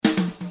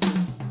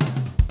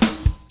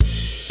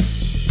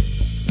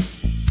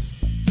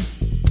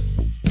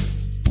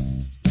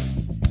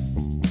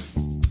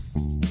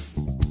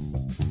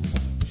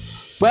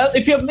Well,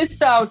 if you've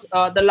missed out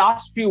the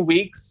last few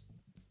weeks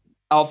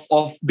of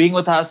being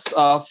with us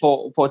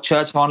for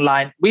Church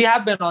Online, we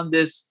have been on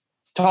this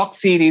talk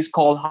series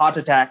called Heart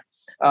Attack,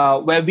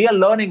 where we are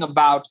learning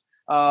about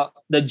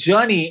the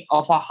journey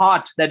of a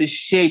heart that is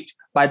shaped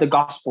by the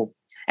gospel.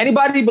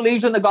 Anybody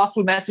believes in the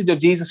gospel message of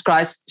Jesus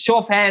Christ? Show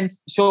of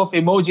hands, show of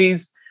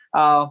emojis.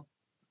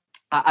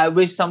 I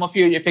wish some of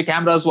you, if your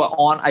cameras were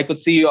on, I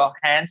could see your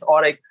hands,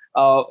 or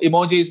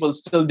emojis will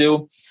still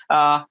do.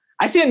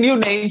 I see a new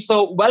name,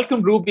 so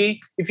welcome,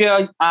 Ruby. If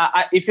you're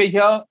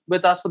here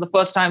with us for the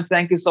first time,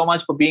 thank you so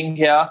much for being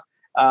here.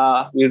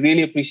 We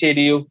really appreciate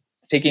you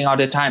taking out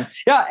your time.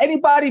 Yeah,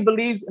 anybody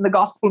believes in the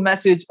gospel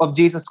message of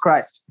Jesus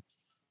Christ?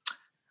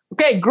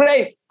 Okay,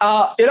 great.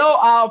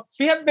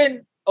 We have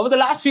been over the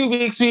last few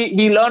weeks.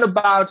 We learned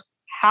about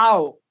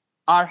how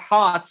our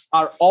hearts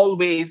are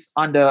always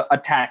under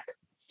attack.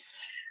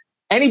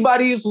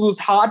 Anybody whose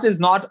heart is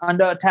not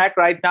under attack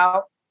right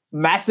now,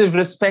 massive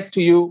respect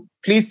to you.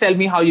 Please tell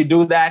me how you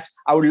do that.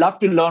 I would love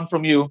to learn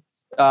from you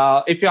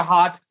if your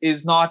heart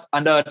is not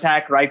under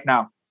attack right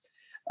now.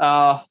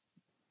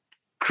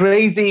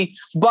 Crazy.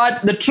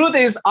 But the truth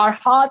is, our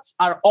hearts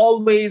are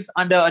always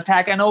under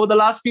attack. And over the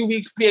last few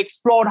weeks, we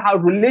explored how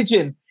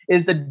religion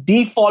is the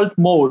default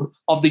mode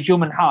of the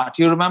human heart.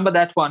 You remember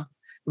that one?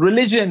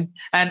 Religion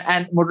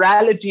and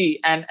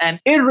morality and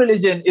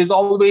irreligion is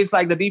always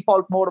like the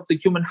default mode of the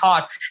human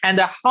heart. And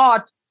the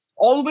heart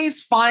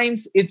always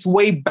finds its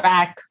way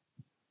back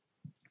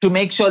to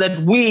make sure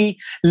that we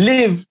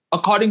live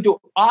according to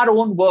our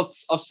own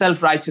works of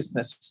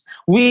self-righteousness.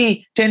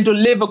 We tend to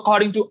live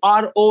according to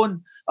our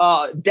own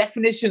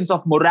definitions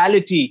of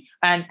morality,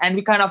 and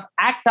we kind of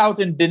act out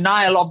in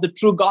denial of the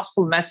true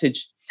gospel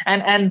message.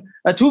 And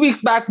 2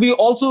 weeks back, we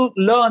also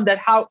learned that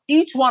how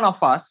each one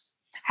of us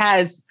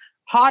has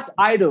heart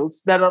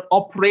idols that are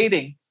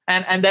operating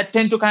and that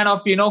tend to kind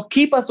of,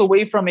 keep us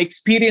away from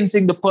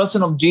experiencing the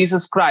person of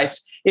Jesus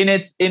Christ in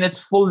its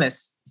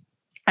fullness.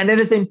 And it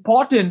is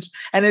important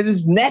and it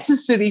is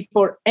necessary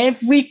for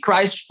every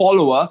Christ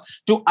follower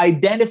to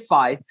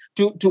identify,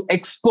 to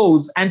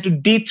expose, and to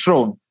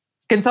dethrone.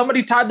 Can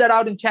somebody type that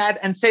out in chat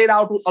and say it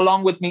out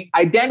along with me?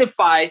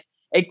 Identify,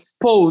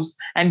 expose,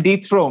 and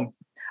dethrone.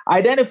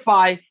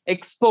 Identify,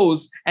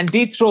 expose, and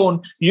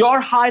dethrone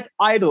your heart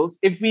idols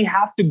if we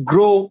have to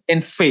grow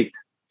in faith.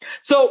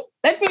 So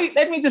let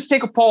me just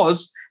take a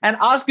pause and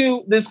ask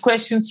you this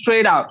question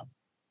straight out.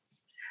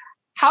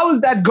 How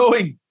is that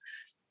going?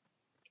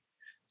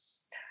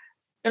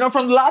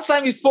 From the last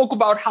time we spoke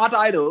about heart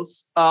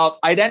idols,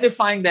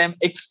 identifying them,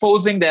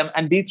 exposing them,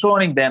 and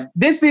dethroning them.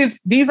 These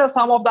are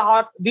some of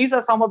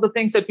the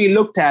things that we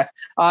looked at.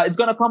 It's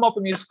going to come up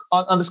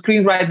on the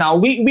screen right now.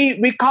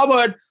 We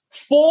covered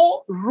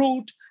 4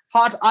 root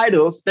heart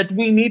idols that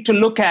we need to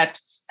look at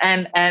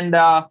and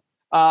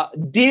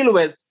deal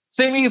with.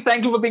 Simi,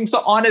 thank you for being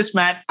so honest,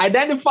 man.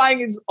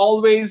 Identifying is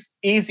always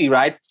easy,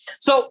 right?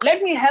 So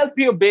let me help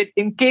you a bit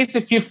in case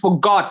if you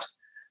forgot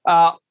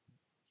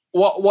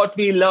what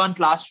we learned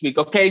last week,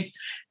 okay?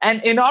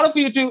 And in order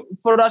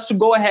for us to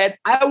go ahead,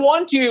 I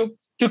want you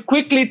to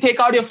quickly take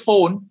out your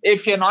phone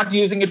if you're not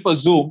using it for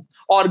Zoom,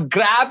 or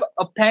grab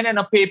a pen and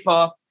a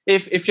paper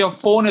if your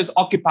phone is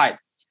occupied.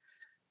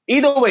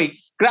 Either way,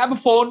 grab a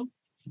phone,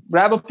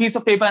 grab a piece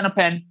of paper and a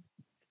pen,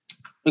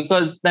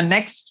 because the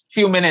next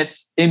few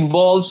minutes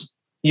involves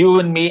you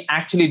and me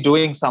actually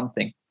doing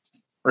something,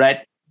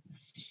 right?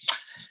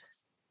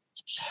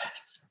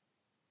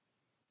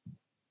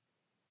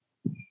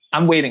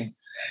 I'm waiting.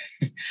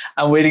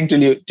 I'm waiting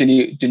till you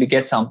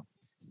get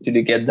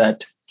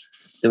that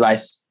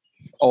device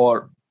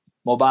or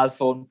mobile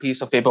phone,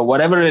 piece of paper,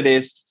 whatever it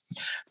is.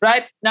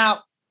 Right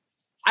now,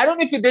 I don't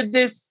know if you did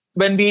this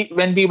when we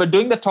were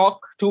doing the talk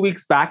 2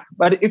 weeks back,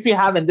 but if you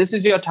haven't, this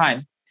is your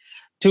time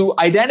to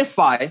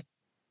identify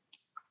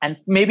and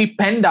maybe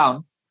pen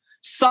down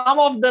some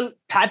of the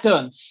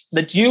patterns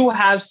that you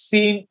have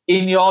seen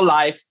in your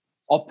life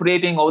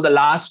operating over the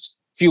last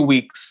few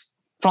weeks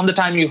from the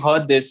time you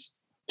heard this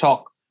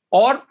talk,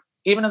 or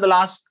even in the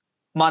last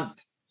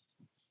month.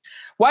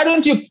 Why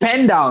don't you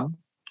pen down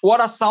what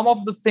are some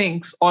of the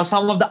things or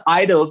some of the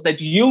idols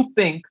that you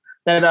think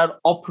that are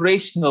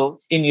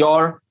operational in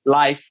your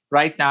life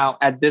right now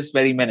at this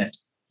very minute?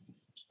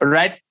 All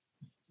right?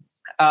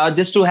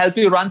 Just to help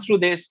you run through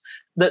this,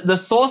 the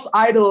source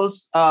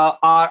idols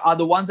are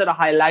the ones that are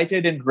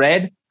highlighted in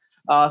red.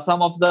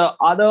 Some of the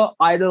other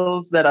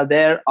idols that are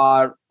there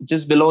are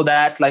just below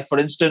that. Like, for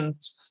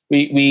instance,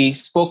 we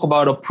spoke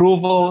about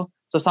approval.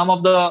 So some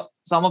of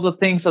the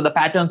things or the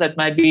patterns that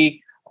might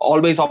be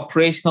always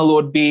operational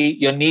would be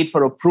your need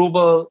for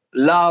approval,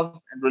 love,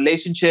 and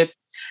relationship.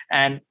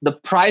 And the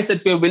price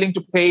that we're willing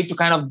to pay to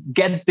kind of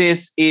get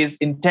this is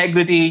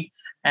integrity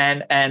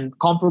and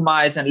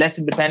compromise and less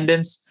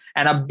independence.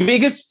 And our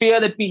biggest fear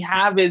that we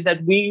have is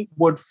that we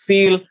would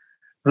feel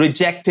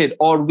rejected,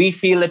 or we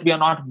feel that we are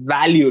not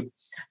valued.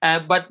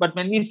 But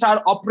when we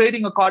start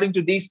operating according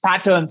to these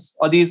patterns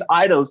or these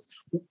idols,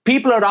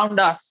 people around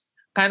us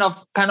kind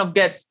of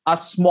get a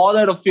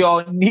smaller of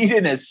your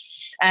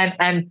neediness,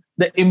 and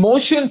the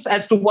emotions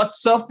as to what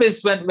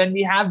surface when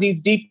we have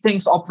these deep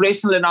things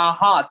operational in our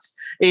hearts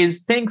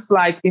is things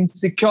like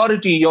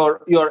insecurity.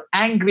 You're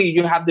angry,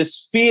 you have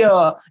this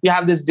fear, you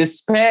have this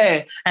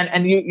despair,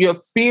 and you're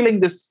feeling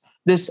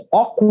this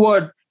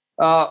awkward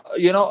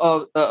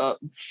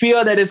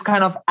fear that is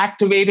kind of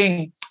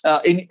activating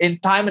in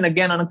time and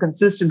again on a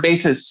consistent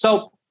basis.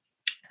 So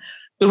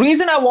the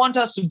reason I want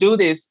us to do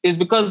this is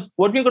because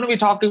what we're going to be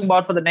talking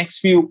about for the next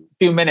few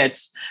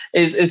minutes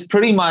is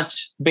pretty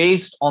much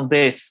based on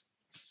this.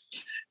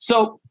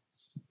 So,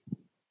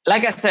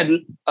 like I said,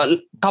 a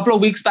couple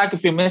of weeks back,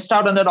 if you missed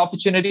out on that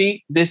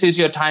opportunity, this is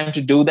your time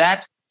to do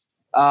that.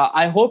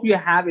 I hope you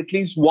have at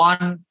least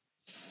one.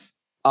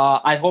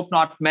 I hope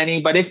not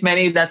many, but if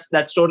many,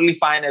 that's totally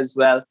fine as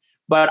well.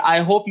 But I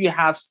hope you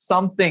have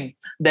something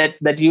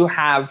that you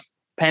have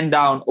penned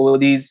down over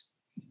these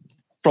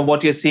from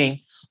what you're seeing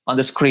on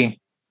the screen.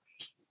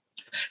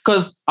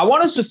 Because I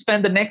want us to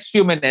spend the next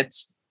few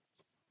minutes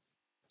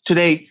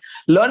today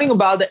learning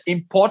about the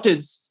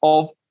importance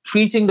of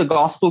preaching the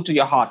gospel to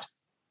your heart.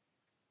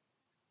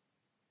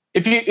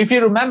 If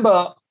you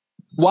remember,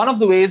 one of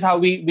the ways how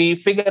we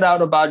figured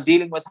out about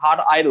dealing with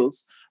heart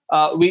idols,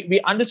 we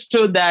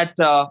understood that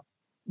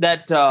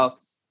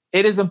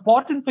it is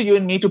important for you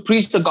and me to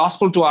preach the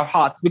gospel to our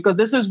hearts, because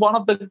this is one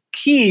of the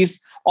keys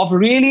of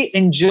really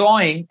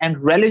enjoying and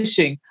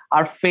relishing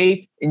our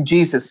faith in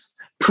Jesus,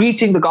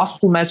 preaching the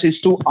gospel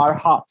message to our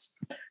hearts.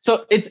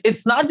 So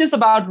it's not just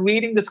about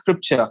reading the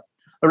scripture,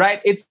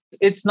 right?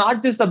 It's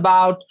not just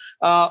about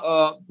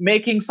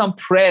making some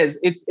prayers.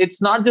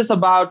 It's not just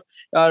about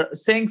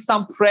saying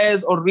some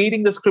prayers or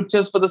reading the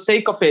scriptures for the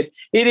sake of it.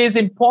 It is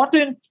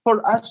important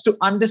for us to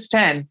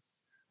understand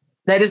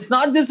that it's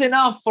not just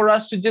enough for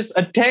us to just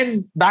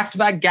attend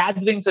back-to-back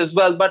gatherings as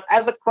well, but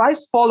as a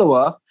Christ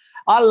follower,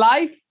 our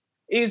life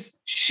is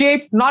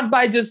shaped not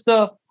by just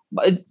the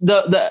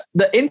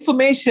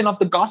information of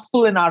the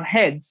gospel in our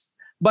heads,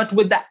 but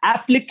with the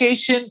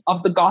application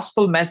of the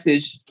gospel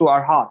message to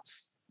our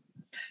hearts.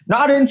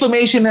 Not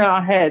information in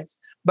our heads,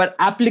 but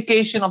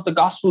application of the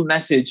gospel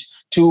message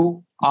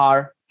to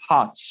our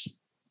hearts.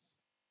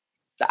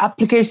 The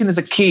application is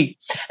a key.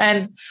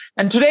 And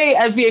today,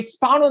 as we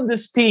expound on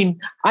this theme,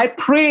 I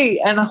pray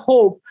and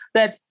hope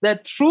that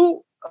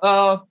through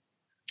the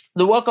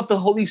work of the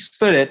Holy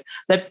Spirit,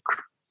 that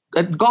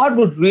God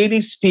would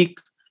really speak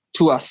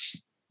to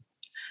us.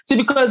 See,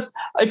 because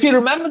if you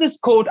remember this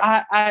quote,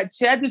 I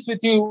shared this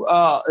with you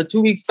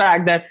 2 weeks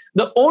back, that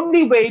the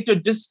only way to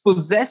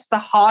dispossess the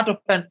heart of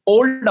an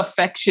old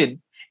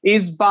affection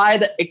is by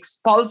the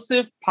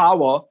expulsive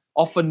power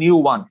of a new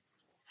one.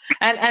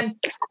 And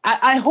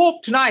I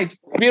hope tonight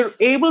we're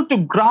able to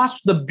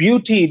grasp the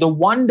beauty, the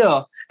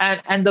wonder,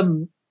 and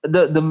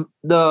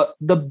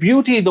the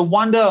beauty, the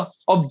wonder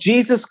of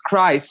Jesus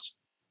Christ,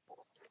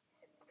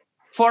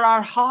 for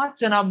our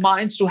hearts and our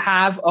minds to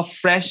have a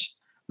fresh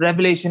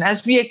revelation.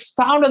 As we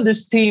expound on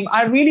this theme,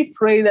 I really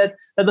pray that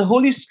the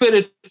Holy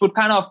Spirit would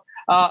kind of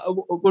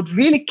would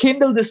really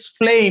kindle this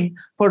flame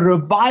for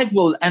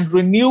revival and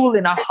renewal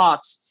in our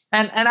hearts.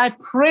 And I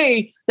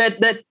pray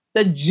that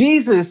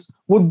Jesus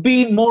would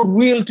be more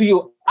real to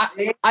you.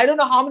 I don't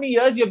know how many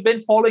years you've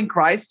been following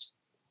Christ.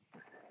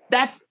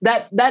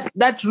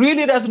 That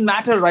really doesn't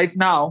matter right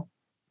now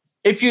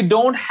if you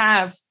don't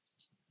have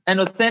an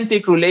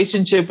authentic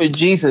relationship with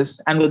Jesus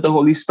and with the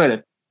Holy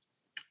Spirit.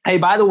 Hey,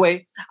 by the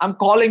way, I'm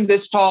calling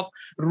this talk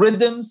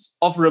Rhythms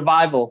of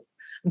Revival.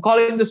 I'm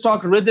calling this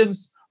talk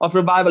Rhythms of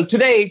Revival.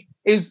 Today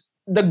is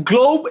the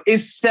globe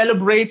is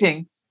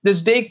celebrating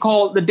this day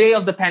called the Day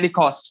of the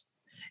Pentecost.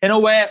 You know,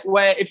 where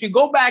if you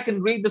go back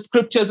and read the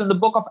scriptures in the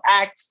book of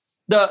Acts,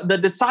 the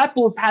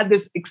disciples had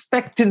this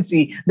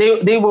expectancy.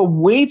 They were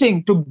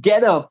waiting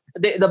together.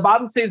 The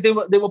Bible says they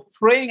were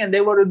praying and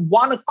they were in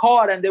one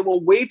accord, and they were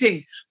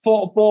waiting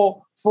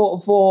for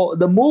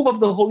the move of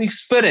the Holy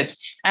Spirit.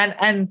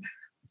 And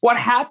what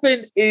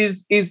happened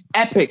is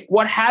epic.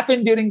 What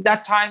happened during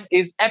that time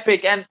is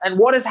epic. And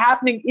what is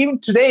happening even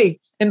today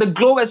in the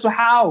globe as to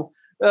how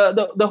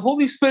the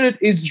Holy Spirit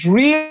is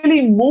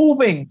really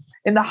moving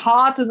in the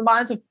hearts and the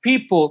minds of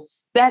people,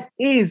 that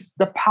is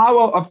the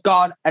power of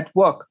God at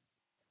work.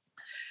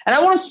 And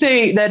I want to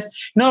say that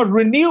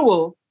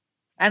renewal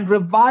and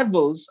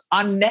revivals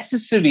are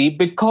necessary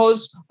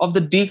because of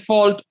the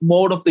default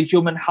mode of the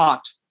human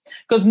heart.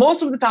 Because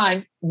most of the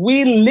time,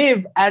 we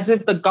live as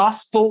if the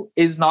gospel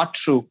is not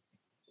true.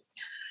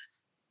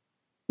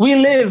 We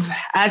live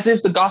as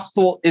if the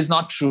gospel is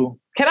not true.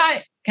 Can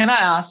I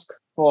ask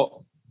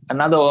for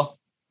another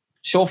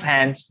show of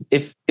hands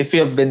if you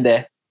have been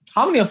there?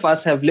 How many of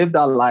us have lived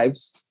our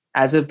lives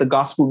as if the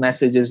gospel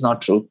message is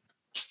not true?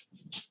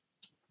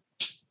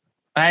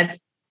 Right?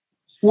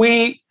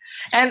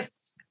 And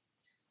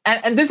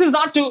this is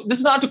not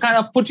to kind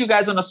of put you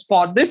guys on a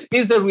spot. This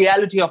is the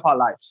reality of our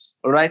lives.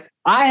 All right.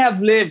 I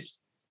have lived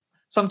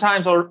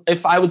sometimes, or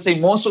if I would say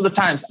most of the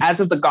times, as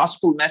if the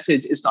gospel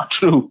message is not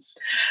true.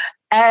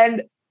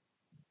 And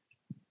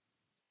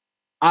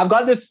I've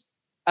got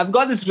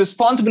this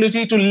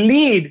responsibility to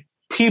lead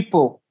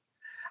people?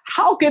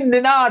 How can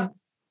Ninad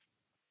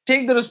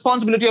take the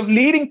responsibility of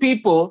leading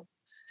people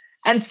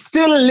and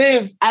still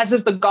live as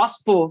if the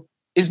gospel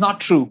is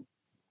not true?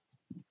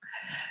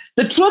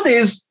 The truth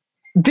is,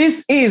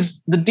 this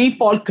is the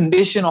default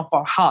condition of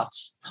our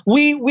hearts.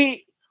 We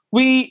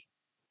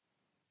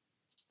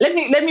let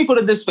me put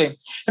it this way.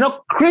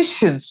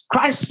 Christians,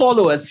 Christ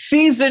followers,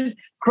 seasoned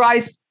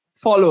Christ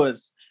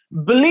followers,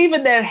 believe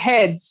in their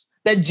heads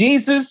that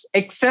Jesus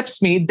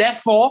accepts me,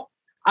 therefore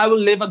I will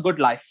live a good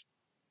life.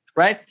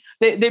 Right?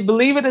 They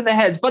believe it in their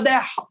heads, but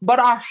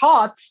our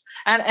hearts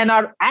and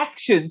our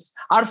actions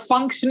are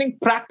functioning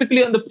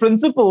practically on the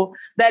principle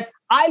that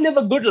I live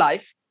a good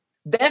life,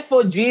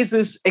 therefore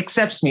Jesus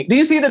accepts me. Do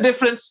you see the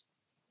difference?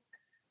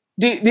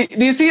 Do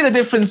you see the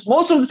difference?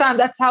 Most of the time,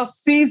 that's how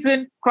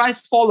seasoned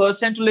Christ followers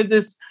tend to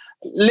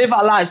live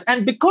our lives.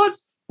 And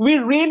because we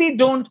really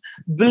don't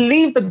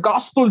believe the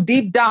gospel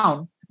deep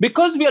down,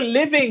 because we are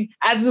living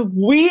as if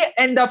we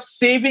end up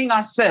saving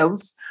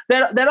ourselves,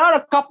 there are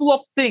a couple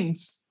of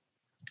things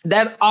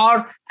that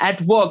are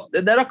at work.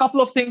 There are a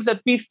couple of things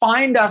that we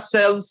find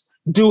ourselves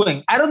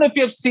doing. I don't know if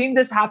you have seen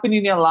this happen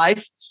in your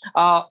life,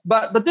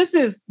 but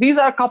these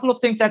are a couple of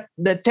things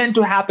that tend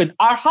to happen.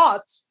 Our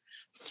hearts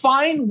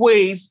find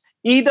ways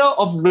either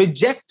of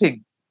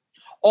rejecting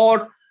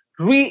or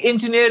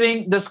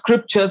re-engineering the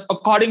scriptures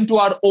according to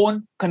our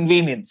own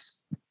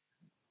convenience.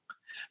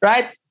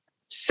 Right?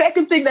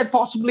 Second thing that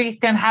possibly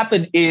can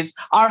happen is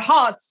our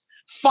hearts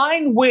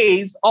find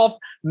ways of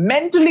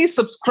mentally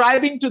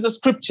subscribing to the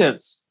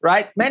scriptures,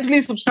 right? Mentally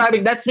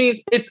subscribing, that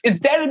means it's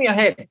there in your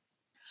head.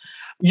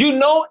 You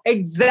know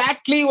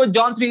exactly what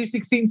John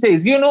 3:16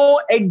 says. You know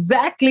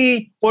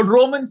exactly what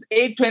Romans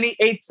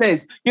 8:28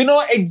 says. You know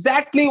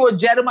exactly what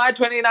Jeremiah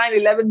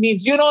 29:11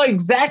 means. You know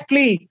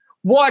exactly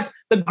what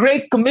the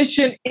Great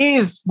Commission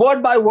is,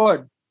 word by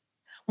word.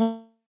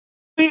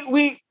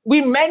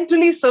 We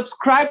mentally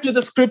subscribe to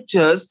the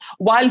scriptures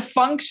while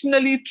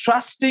functionally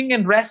trusting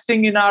and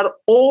resting in our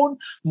own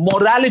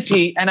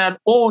morality and our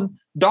own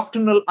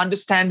doctrinal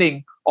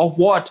understanding of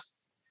what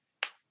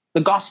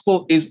the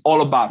gospel is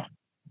all about.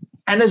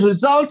 And as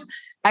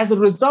a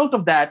result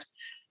of that,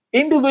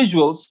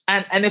 individuals,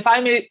 and if I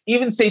may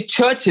even say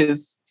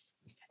churches,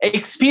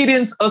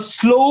 experience a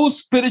slow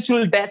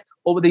spiritual death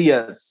over the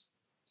years.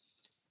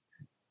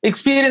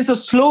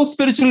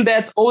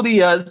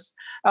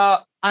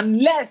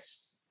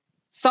 Unless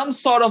some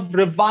sort of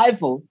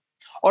revival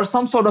or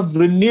some sort of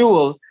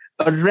renewal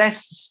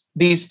arrests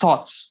these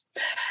thoughts.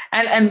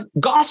 And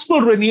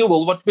gospel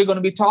renewal, what we're going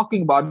to be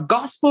talking about,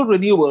 gospel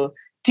renewal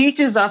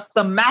teaches us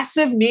the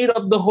massive need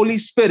of the Holy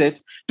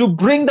Spirit to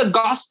bring the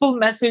gospel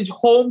message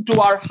home to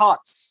our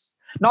hearts,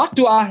 not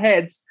to our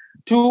heads,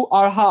 to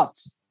our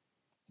hearts.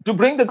 To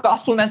bring the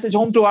gospel message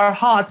home to our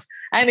hearts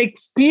and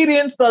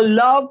experience the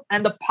love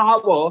and the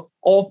power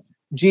of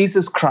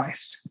Jesus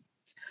Christ.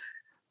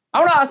 I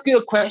want to ask you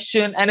a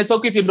question, and it's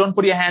okay if you don't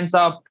put your hands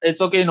up.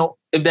 It's okay,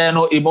 if there are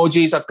no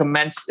emojis or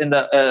comments in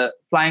the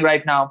flying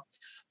right now.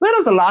 When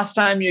was the last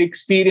time you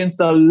experienced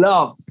the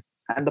love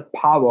and the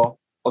power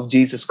of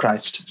Jesus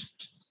Christ?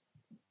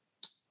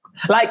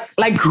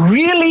 Like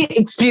really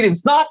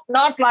experience, not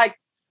like,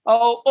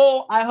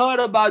 oh, I heard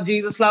about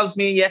Jesus loves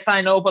me. Yes, I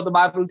know, but the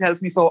Bible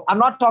tells me so. I'm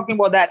not talking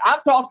about that. I'm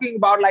talking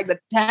about like the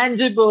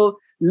tangible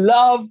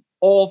love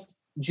of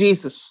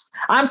Jesus.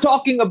 I'm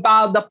talking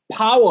about the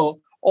power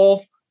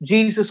of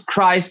Jesus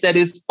Christ that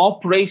is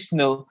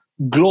operational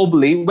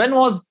globally. When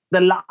was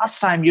the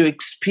last time you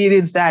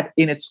experienced that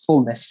in its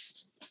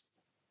fullness?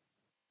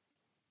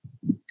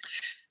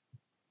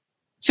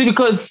 See,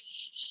 because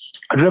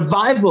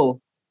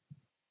revival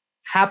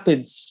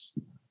happens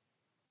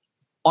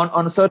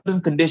on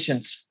certain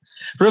conditions.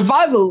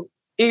 Revival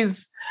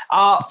is,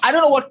 I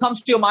don't know what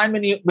comes to your mind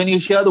when you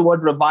hear the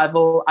word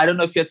revival. I don't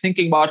know if you're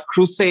thinking about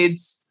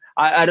crusades.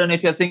 I don't know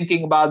if you're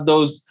thinking about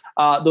those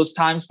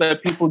times where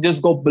people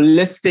just go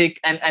ballistic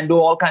and do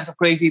all kinds of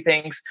crazy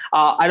things.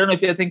 I don't know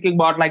if you're thinking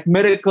about like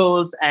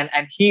miracles and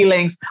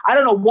healings. I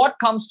don't know what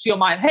comes to your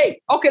mind.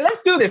 Hey, okay,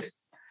 let's do this.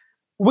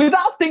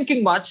 Without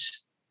thinking much,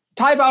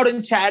 type out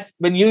in chat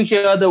when you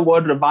hear the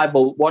word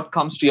revival, what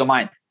comes to your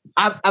mind.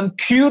 I'm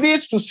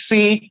curious to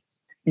see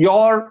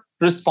your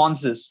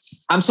responses.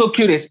 I'm so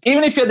curious.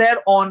 Even if you're there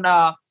on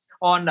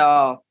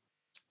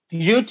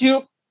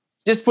YouTube,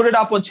 just put it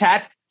up on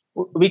chat.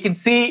 We can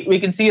see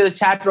the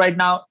chat right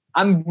now.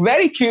 I'm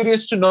very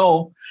curious to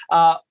know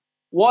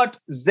what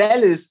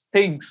Zealous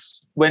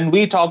thinks when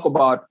we talk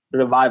about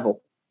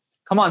revival.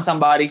 Come on,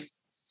 somebody.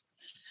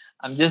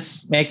 I'm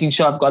just making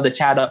sure I've got the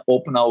chat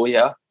open over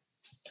here.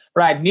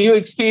 Right, new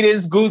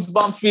experience,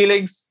 goosebump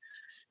feelings.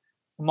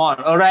 Come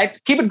on, all right.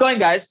 Keep it going,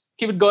 guys.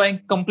 Keep it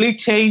going. Complete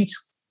change.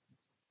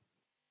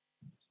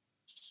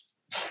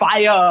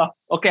 Fire.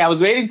 Okay, I was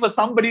waiting for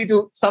somebody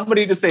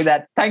to say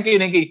that. Thank you,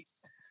 Nikki.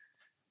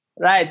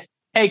 Right.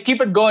 Hey,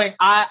 keep it going.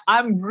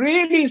 I'm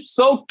really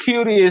so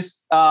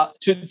curious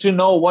to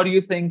know what do you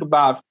think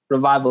about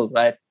revival,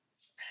 right?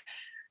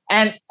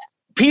 And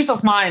peace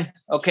of mind.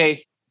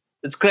 Okay,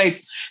 it's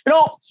great.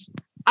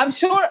 I'm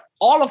sure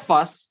all of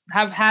us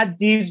have had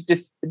these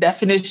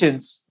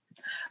definitions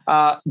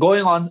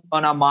going on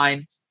our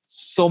mind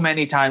so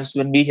many times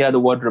when we hear the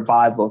word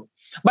revival.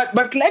 But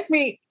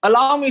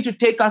allow me to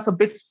take us a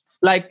bit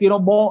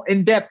more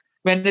in depth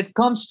when it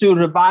comes to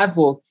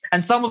revival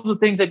and some of the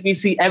things that we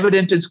see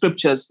evident in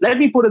scriptures. Let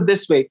me put it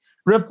this way.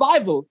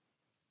 Revival,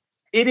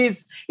 it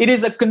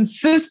is a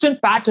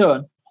consistent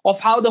pattern of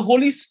how the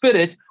Holy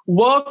Spirit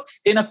works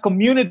in a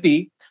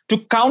community to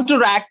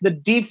counteract the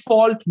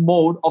default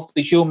mode of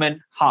the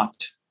human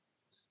heart.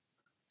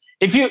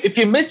 If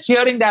you missed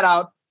hearing that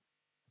out,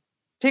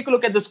 take a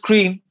look at the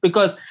screen,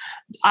 because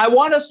I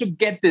want us to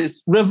get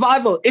this.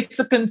 Revival, it's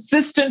a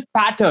consistent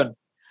pattern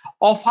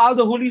of how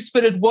the Holy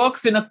Spirit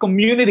works in a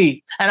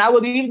community, and I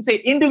would even say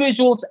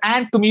individuals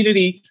and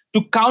community,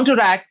 to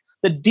counteract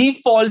the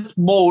default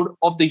mode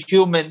of the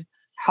human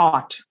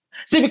heart.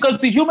 See, because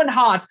the human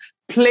heart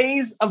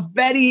plays a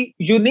very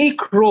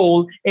unique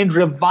role in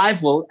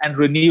revival and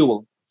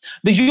renewal.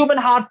 The human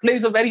heart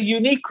plays a very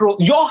unique role.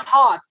 Your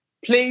heart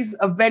plays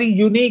a very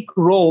unique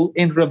role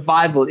in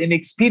revival, in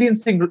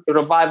experiencing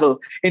revival,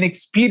 in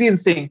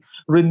experiencing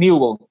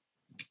renewal.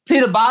 See,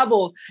 the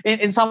Bible,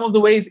 in some of the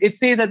ways, it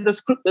says that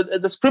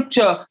the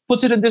scripture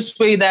puts it in this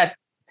way, that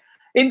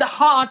in the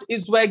heart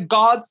is where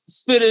God's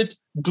Spirit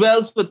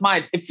dwells with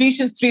might.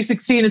 Ephesians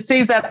 3:16, it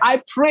says that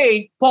I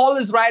pray, Paul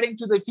is writing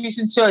to the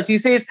Ephesian church. He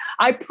says,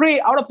 I pray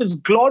out of his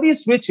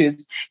glorious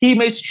riches, he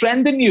may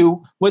strengthen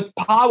you with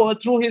power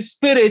through his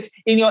Spirit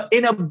in your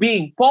inner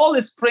being. Paul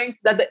is praying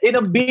that the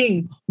inner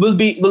being will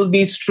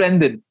be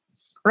strengthened.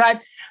 Right?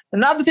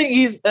 Another thing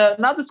is,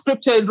 another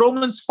scripture in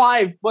Romans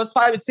 5, verse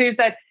 5, it says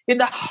that in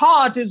the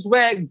heart is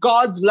where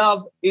God's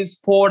love is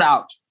poured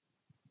out.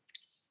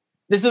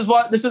 This is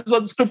what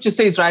the scripture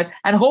says, right?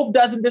 And hope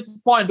doesn't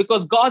disappoint,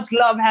 because God's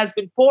love has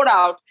been poured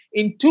out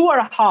into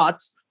our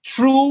hearts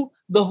through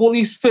the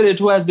Holy Spirit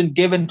who has been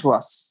given to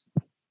us.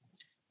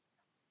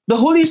 The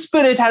Holy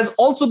Spirit has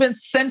also been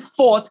sent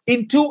forth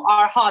into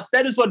our hearts.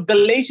 That is what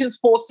Galatians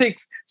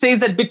 4:6 says,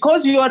 that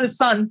because you are his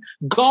son,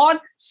 God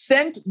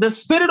sent the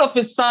Spirit of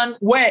his son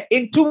where?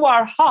 Into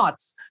our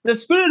hearts. The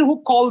Spirit who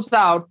calls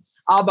out,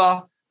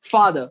 Abba,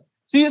 Father.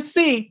 So you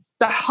see,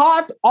 the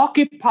heart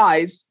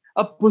occupies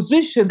a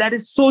position that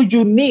is so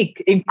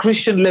unique in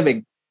Christian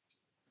living.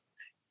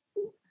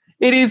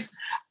 It is,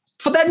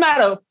 for that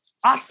matter,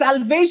 our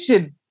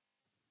salvation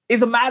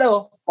is a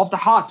matter of the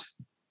heart.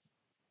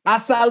 Our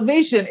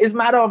salvation is a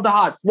matter of the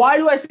heart. Why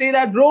do I say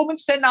that?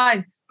 Romans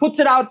 10:9 puts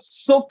it out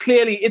so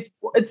clearly.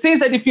 It says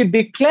that if you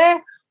declare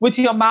with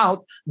your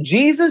mouth,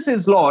 Jesus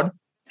is Lord,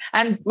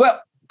 and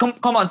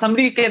come on,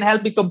 somebody can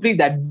help me complete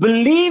that.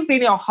 Believe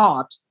in your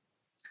heart,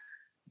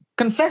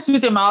 confess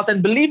with your mouth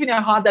and believe in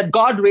your heart that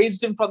God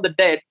raised him from the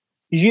dead,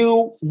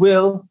 you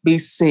will be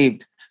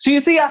saved. So you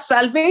see, our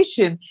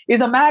salvation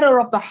is a matter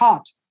of the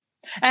heart.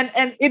 And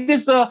it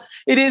is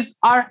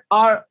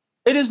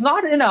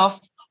not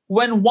enough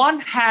when one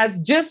has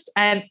just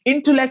an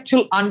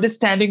intellectual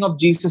understanding of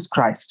Jesus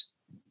Christ.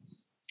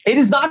 It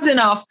is not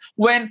enough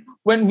when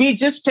we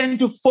just tend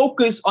to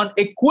focus on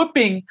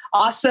equipping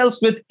ourselves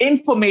with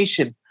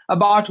information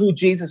about who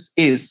Jesus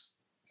is.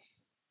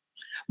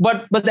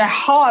 But the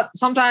heart,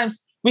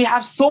 sometimes we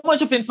have so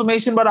much of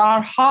information, but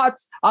our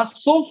hearts are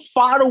so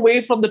far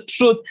away from the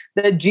truth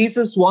that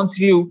Jesus wants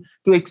you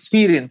to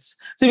experience.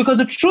 See, because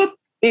the truth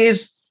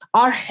is,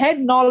 our head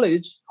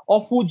knowledge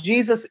of who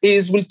Jesus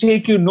is will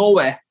take you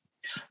nowhere.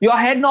 Your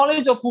head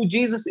knowledge of who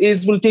Jesus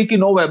is will take you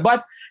nowhere.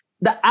 But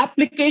the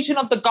application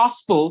of the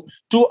gospel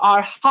to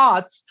our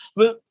hearts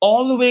will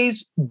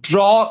always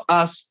draw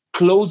us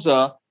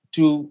closer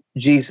to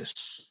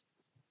Jesus.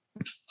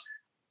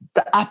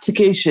 The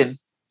application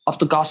of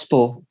the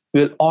gospel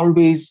will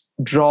always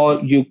draw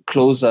you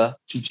closer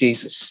to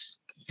Jesus.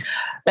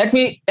 Let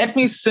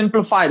me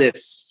simplify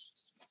this.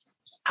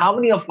 How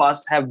many of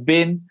us have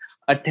been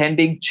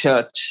attending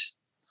church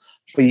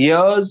for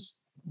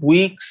years,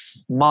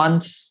 weeks,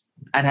 months,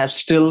 and have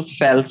still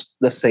felt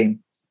the same?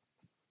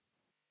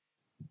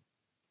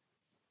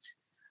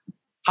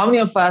 How many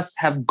of us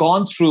have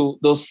gone through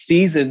those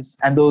seasons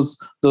and those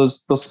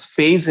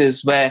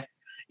phases where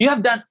you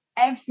have done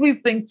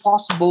everything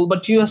possible,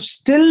 but you are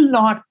still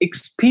not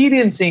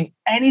experiencing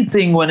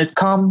anything when it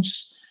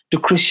comes to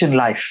Christian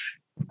life?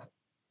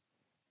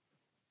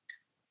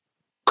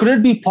 Could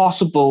it be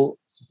possible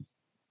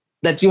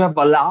that you have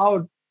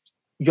allowed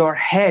your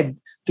head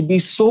to be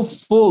so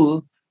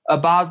full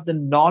about the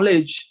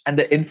knowledge and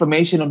the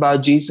information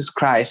about Jesus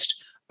Christ,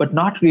 but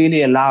not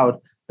really allowed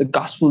the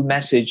gospel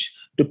message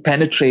to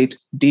penetrate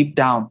deep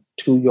down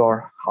to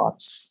your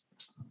hearts?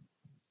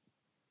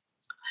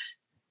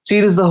 See,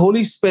 it is the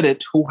Holy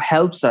Spirit who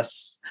helps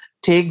us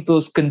take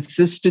those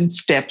consistent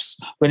steps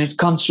when it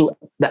comes to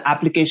the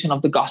application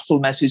of the gospel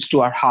message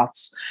to our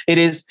hearts. It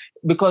is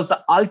because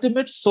the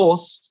ultimate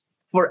source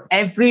for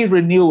every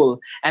renewal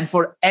and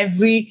for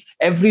every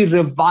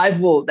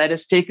revival that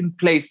has taken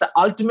place, the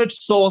ultimate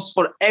source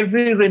for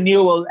every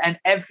renewal and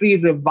every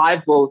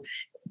revival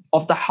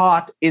of the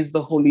heart is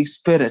the Holy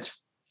Spirit.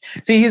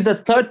 See, he's the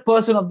third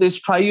person of this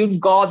triune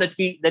God that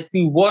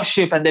we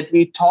worship and that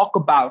we talk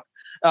about.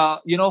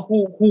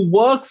 who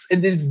works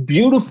in these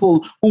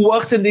beautiful, who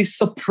works in these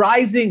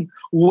surprising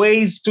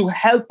ways to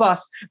help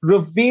us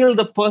reveal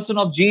the person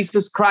of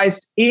Jesus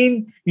Christ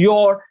in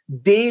your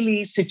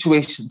daily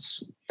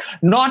situations.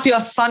 Not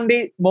your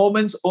Sunday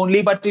moments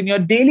only, but in your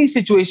daily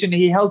situation,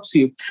 he helps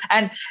you.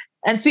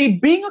 And see,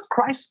 being a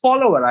Christ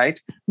follower,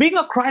 right? Being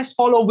a Christ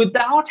follower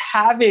without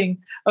having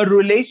a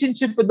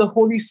relationship with the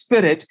Holy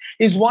Spirit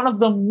is one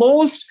of the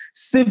most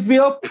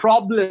severe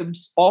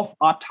problems of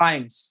our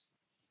times.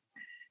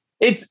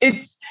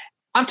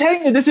 I'm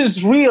telling you, this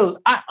is real.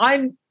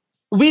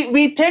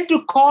 We tend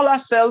to call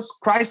ourselves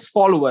Christ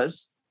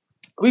followers.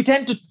 We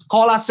tend to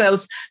call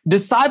ourselves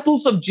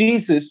disciples of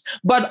Jesus,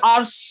 but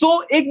are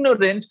so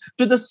ignorant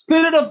to the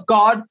Spirit of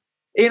God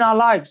in our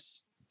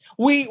lives.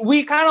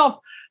 We kind of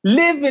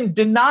live in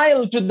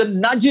denial to the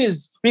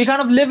nudges. We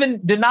kind of live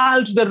in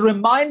denial to the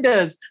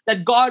reminders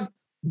that God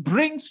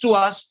brings to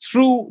us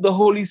through the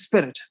Holy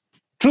Spirit.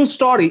 True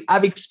story.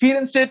 I've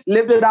experienced it,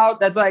 lived it out.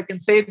 That's why I can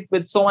say it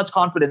with so much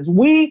confidence.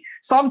 We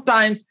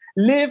sometimes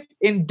live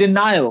in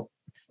denial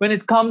when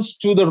it comes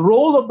to the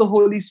role of the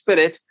Holy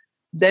Spirit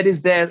that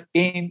is there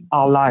in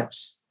our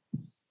lives.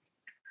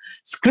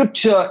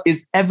 Scripture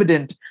is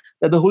evident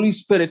that the Holy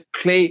Spirit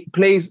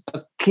plays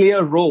a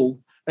clear role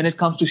when it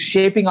comes to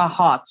shaping our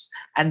hearts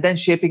and then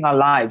shaping our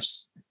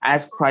lives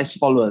as Christ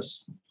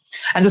followers.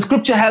 And the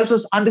scripture helps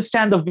us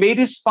understand the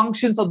various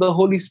functions of the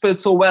Holy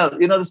Spirit so well.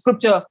 The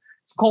scripture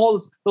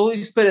calls the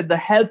Holy Spirit the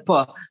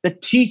helper, the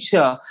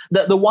teacher,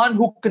 the one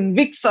who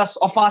convicts us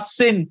of our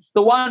sin,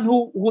 the one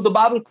who the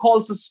Bible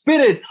calls the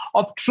Spirit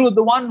of truth,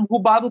 the one who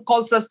Bible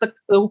calls us the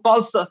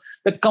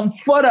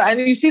comforter. And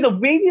you see the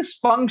various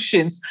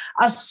functions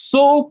are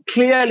so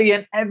clearly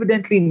and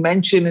evidently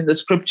mentioned in the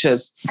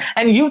scriptures.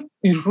 And you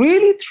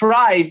really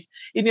thrive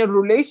in your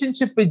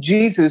relationship with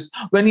Jesus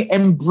when you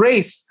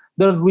embrace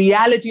the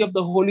reality of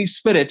the Holy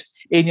Spirit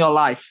in your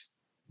life.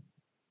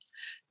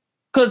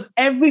 Because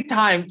every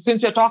time,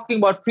 since we're talking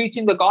about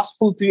preaching the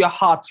gospel to your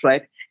hearts,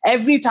 right?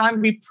 Every time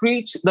we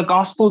preach the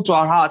gospel to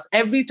our hearts,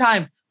 every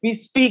time we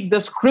speak the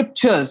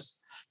scriptures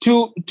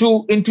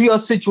into your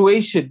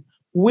situation,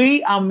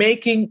 we are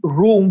making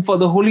room for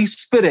the Holy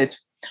Spirit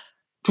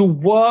to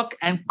work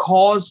and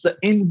cause the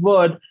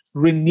inward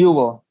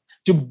renewal,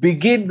 to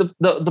begin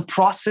the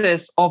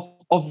process of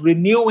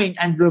renewing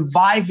and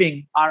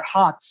reviving our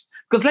hearts.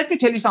 Because let me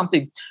tell you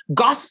something,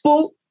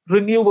 gospel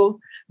renewal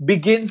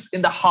begins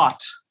in the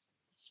heart.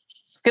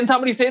 Can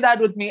somebody say that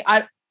with me?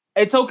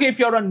 It's okay if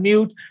you're on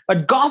mute,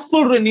 but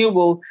gospel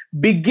renewal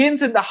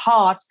begins in the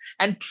heart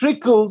and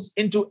trickles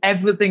into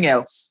everything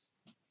else.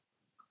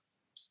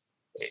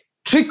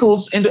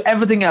 Trickles into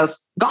everything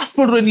else.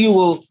 Gospel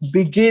renewal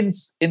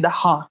begins in the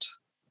heart.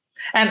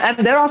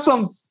 And there are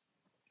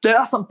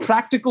some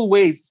practical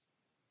ways.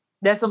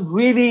 There's some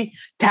really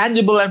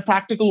tangible and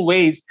practical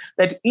ways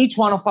that each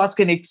one of us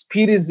can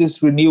experience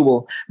this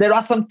renewal. There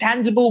are some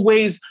tangible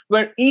ways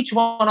where each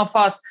one of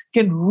us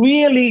can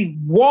really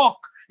walk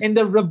in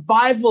the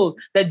revival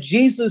that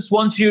Jesus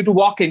wants you to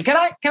walk in. Can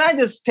I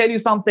just tell you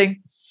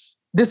something?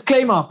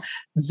 Disclaimer: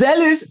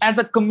 Zealous as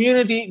a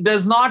community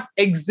does not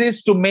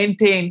exist to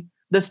maintain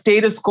the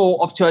status quo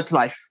of church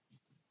life.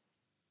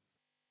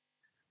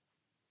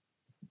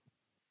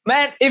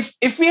 Man,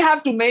 if we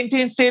have to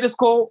maintain status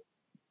quo,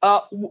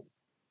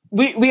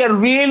 we are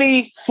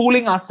really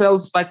fooling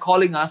ourselves by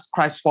calling us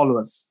Christ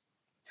followers.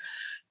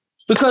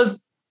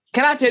 Because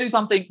can I tell you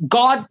something?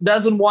 God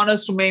doesn't want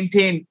us to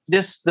maintain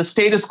just the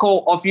status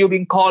quo of you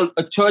being called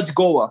a church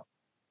goer.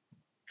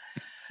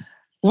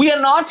 We are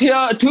not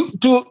here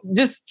to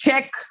just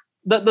check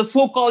the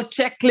so-called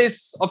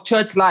checklists of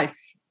church life.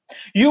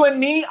 You and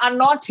me are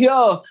not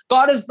here.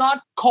 God has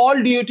not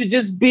called you to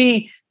just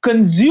be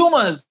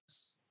consumers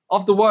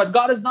of the word.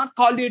 God has not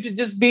called you to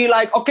just be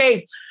like,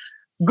 okay,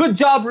 good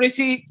job,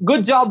 Rishi.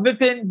 Good job,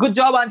 Vipin. Good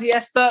job, Auntie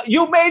Esther.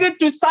 You made it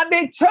to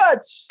Sunday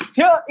church.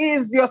 Here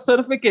is your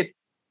certificate.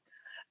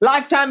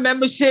 Lifetime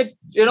membership,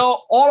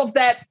 all of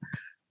that.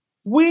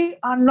 We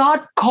are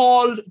not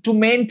called to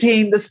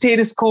maintain the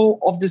status quo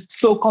of this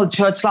so-called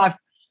church life.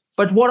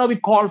 But what are we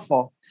called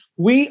for?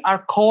 We are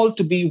called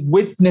to be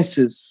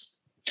witnesses.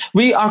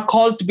 We are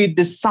called to be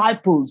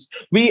disciples.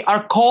 We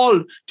are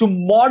called to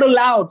model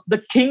out the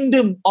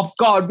kingdom of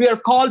God. We are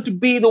called to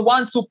be the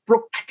ones who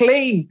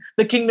proclaim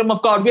the kingdom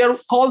of God. We are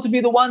called to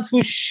be the ones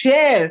who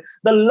share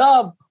the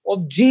love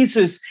of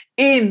Jesus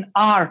in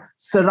our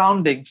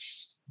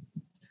surroundings.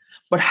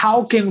 But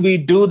how can we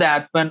do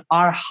that when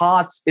our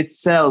hearts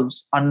itself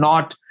are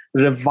not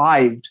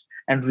revived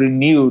and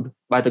renewed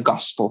by the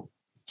gospel?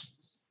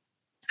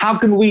 How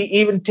can we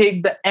even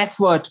take the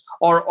effort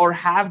or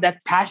have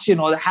that passion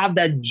or have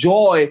that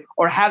joy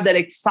or have that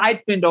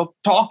excitement of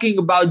talking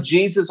about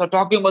Jesus or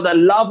talking about the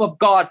love of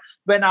God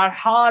when our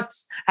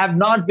hearts have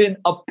not been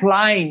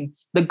applying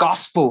the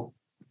gospel?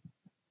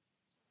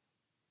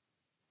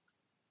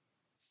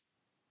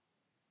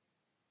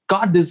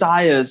 God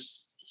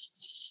desires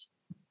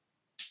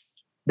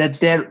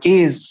that there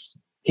is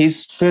His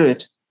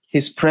Spirit,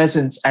 His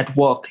presence at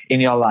work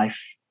in your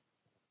life.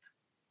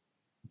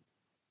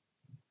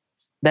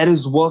 that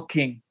is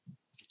working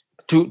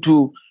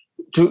to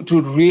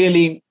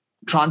really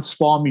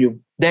transform you.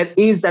 There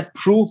is that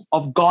proof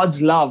of God's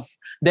love.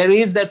 There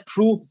is that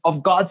proof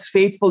of God's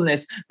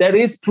faithfulness. There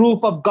is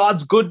proof of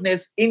God's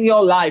goodness in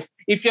your life.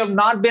 If you have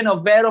not been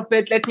aware of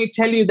it, let me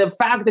tell you, the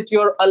fact that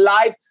you're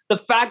alive, the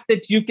fact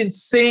that you can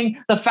sing,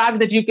 the fact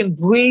that you can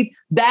breathe,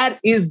 that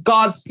is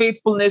God's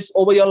faithfulness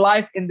over your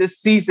life in this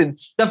season.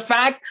 The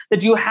fact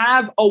that you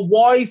have a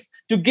voice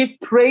to give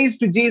praise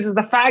to Jesus,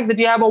 the fact that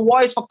you have a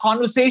voice for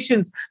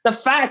conversations, the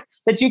fact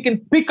that you can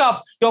pick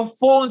up your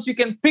phones, you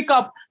can pick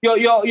up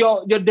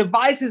your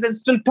devices and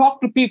still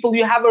talk to people.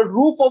 You have a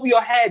roof over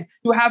your head.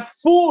 You have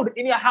food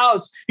in your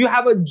house. You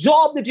have a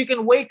job that you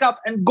can wake up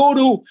and go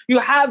to. You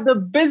have the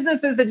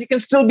businesses that you can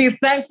still be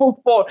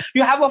thankful for.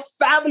 You have a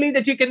family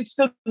that you can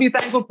still be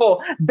thankful for.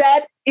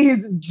 That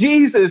is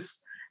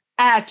Jesus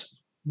at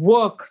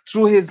work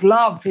through his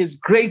love, his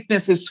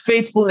greatness, his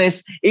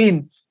faithfulness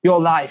in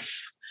your life.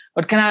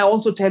 But can I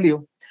also tell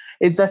you,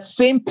 it's that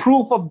same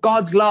proof of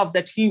God's love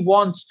that he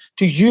wants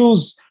to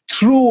use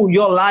through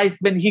your life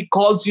when he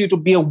calls you to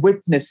be a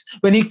witness,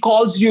 when he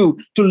calls you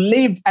to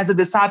live as a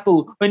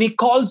disciple, when he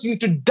calls you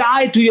to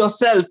die to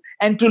yourself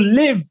and to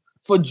live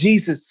for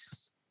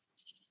Jesus.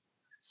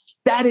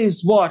 That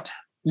is what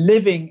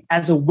living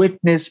as a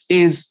witness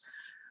is.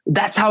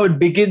 That's how it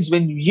begins,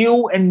 when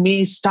you and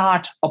me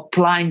start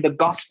applying the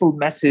gospel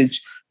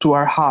message to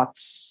our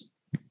hearts.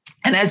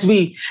 And as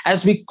we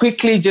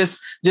quickly just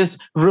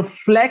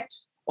reflect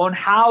on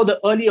how the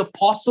early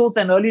apostles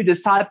and early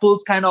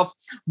disciples kind of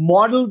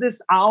model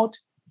this out,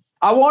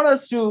 I want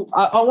us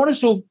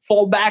to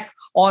fall back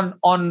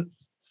on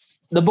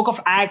the book of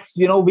Acts.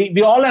 You know,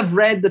 we all have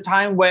read the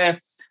time where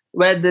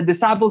the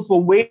disciples were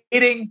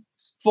waiting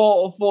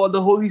for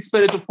the Holy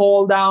Spirit to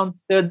fall down.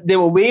 They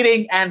were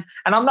waiting, and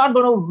I'm not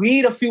going to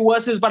read a few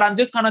verses, but I'm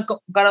just gonna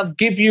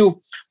give you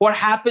what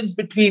happens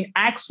between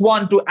Acts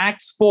 1 to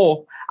Acts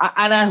 4.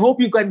 And I hope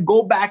you can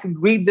go back and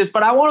read this,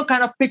 but I want to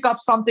kind of pick up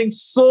something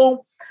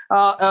so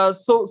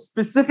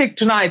specific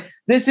tonight.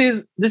 This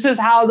is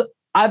how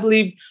I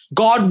believe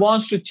God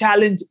wants to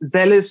challenge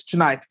zealous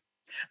tonight.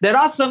 There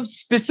are some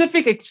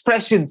specific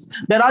expressions.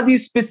 There are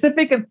these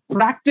specific and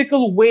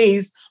practical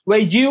ways where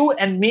you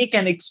and me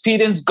can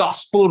experience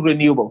gospel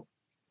renewal.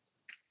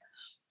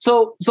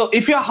 So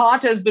if your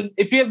heart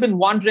if you have been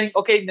wondering,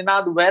 okay,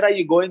 Ninad, where are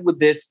you going with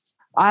this?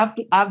 I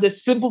have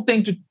this simple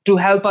thing to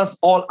help us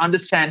all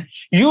understand.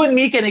 You and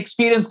me can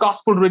experience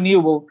gospel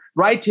renewal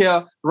right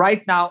here,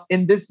 right now,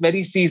 in this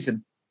very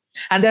season.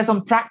 And there's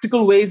some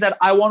practical ways that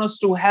I want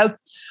to help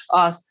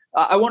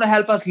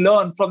us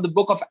learn from the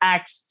book of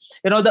Acts.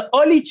 You know, the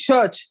early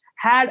church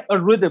had a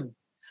rhythm.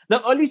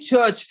 The early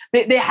church,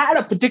 they had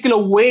a particular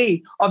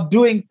way of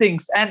doing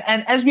things. And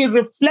as we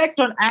reflect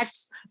on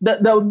Acts,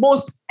 the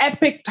most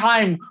epic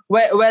time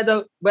where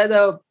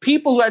the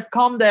people who had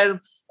come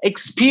there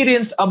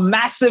experienced a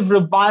massive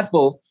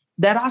revival,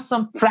 there are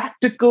some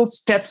practical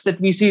steps that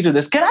we see to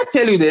this. Can I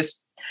tell you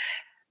this?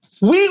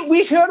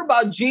 We hear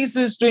about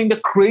Jesus doing the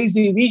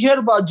crazy. We hear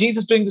about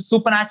Jesus doing the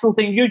supernatural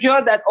thing. You hear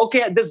that,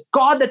 okay, this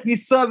God that we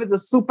serve is a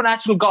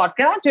supernatural God.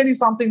 Can I tell you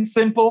something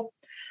simple?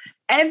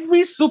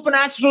 Every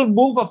supernatural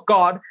move of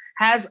God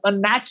has a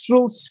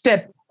natural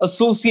step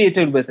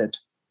associated with it.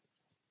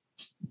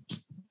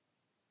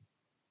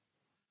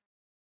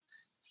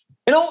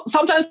 You know,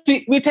 sometimes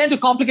we tend to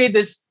complicate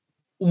this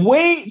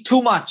way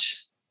too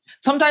much.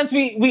 Sometimes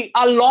we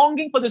are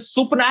longing for the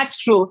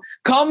supernatural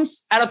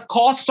comes at a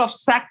cost of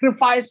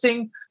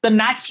sacrificing the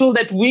natural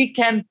that we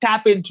can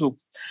tap into.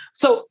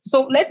 So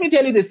let me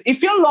tell you this.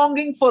 If you're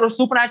longing for a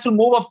supernatural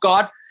move of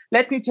God,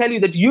 let me tell you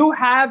that you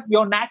have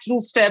your natural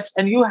steps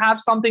and you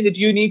have something that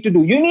you need to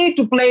do. You need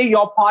to play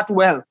your part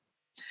well.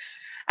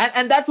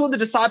 And that's what the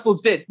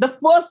disciples did. The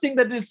first thing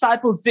that the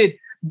disciples did,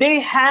 they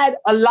had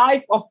a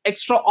life of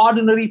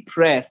extraordinary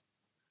prayer.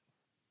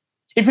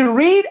 If you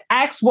read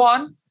Acts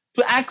 1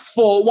 to Acts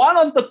 4, one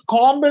of the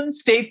common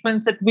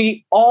statements that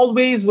we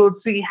always will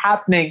see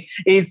happening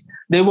is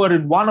they were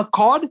in one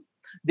accord.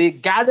 They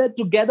gathered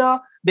together.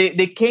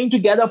 They came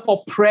together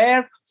for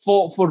prayer,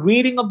 for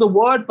reading of the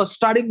word, for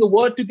studying the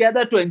word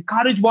together, to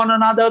encourage one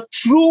another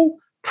through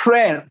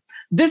prayer.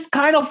 This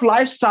kind of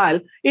lifestyle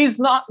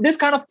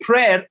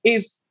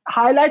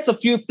highlights a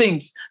few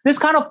things. This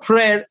kind of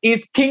prayer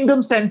is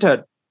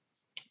kingdom-centered.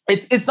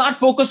 It's not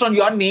focused on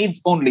your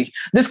needs only.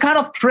 This kind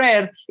of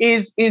prayer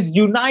is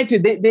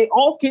united. They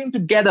all came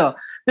together.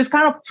 This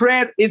kind of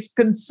prayer is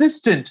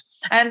consistent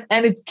and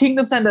it's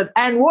kingdom-centered.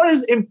 And what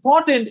is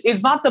important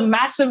is not the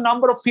massive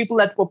number of people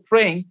that were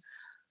praying,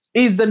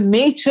 is the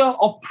nature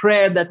of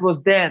prayer that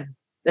was there,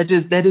 that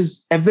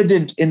is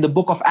evident in the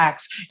book of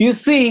Acts. You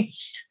see,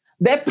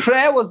 their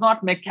prayer was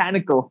not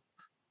mechanical.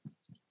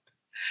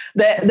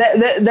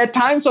 Their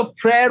times of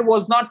prayer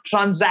was not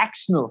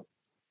transactional.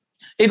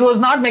 It was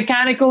not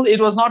mechanical. It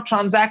was not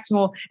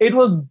transactional. It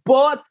was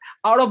birthed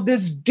out of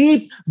this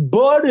deep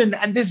burden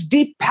and this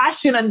deep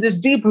passion and this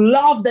deep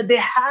love that they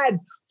had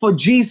for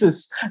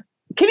Jesus.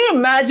 Can you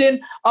imagine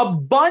a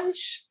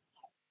bunch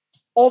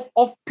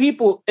of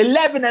people,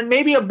 11 and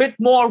maybe a bit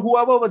more,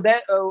 whoever were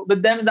there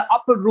with them in the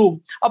upper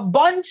room, a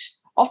bunch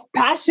of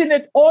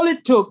passionate, all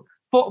it took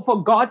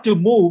for God to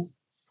move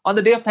on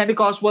the day of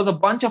Pentecost was a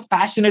bunch of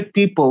passionate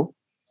people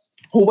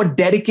who were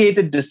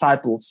dedicated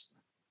disciples.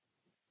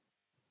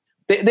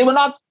 They were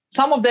not,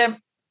 some of them,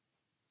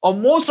 or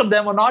most of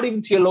them were not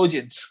even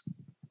theologians.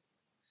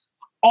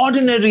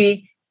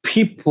 Ordinary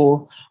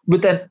people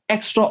with an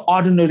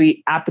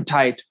extraordinary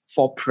appetite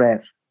for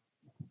prayer.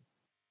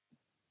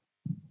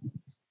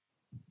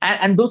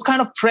 And those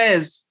kind of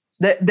prayers,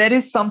 there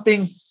is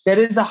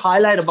a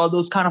highlight about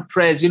those kind of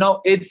prayers. It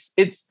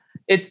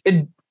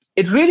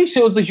really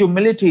shows the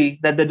humility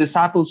that the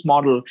disciples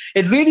model.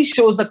 It really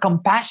shows the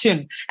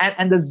compassion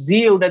and the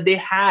zeal that they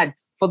had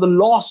for the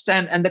lost,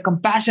 and the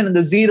compassion and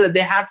the zeal that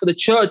they had for the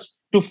church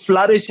to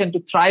flourish and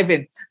to thrive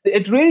in.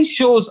 It really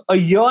shows a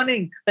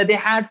yearning that they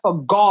had for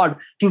God,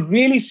 to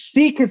really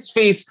seek his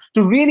face,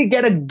 to really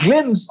get a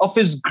glimpse of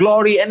his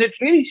glory. And it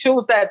really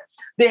shows that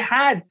they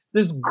had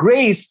this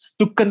grace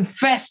to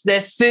confess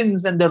their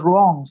sins and their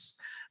wrongs.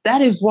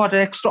 That is what an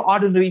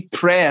extraordinary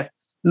prayer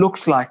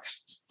looks like.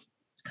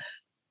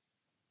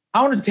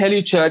 I want to tell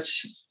you,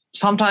 church,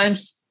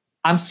 sometimes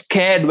I'm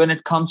scared when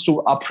it comes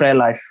to our prayer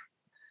life.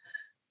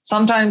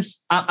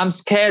 Sometimes I'm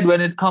scared when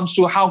it comes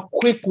to how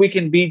quick we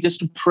can be just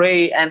to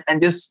pray and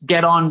just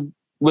get on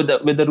with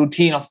the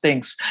routine of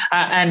things.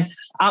 And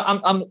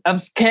I'm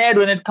scared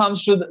when it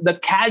comes to the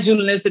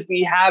casualness that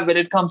we have when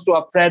it comes to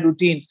our prayer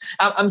routines.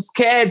 I'm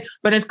scared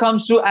when it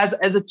comes to, as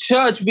a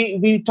church,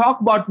 we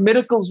talk about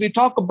miracles, we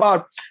talk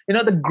about,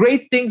 the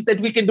great things that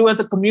we can do as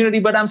a community,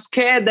 but I'm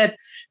scared that,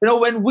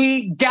 when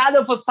we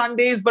gather for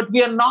Sundays, but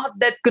we are not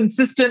that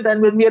consistent,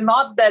 and when we are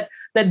not that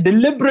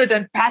deliberate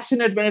and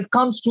passionate when it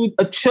comes to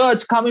a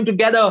church coming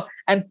together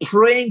and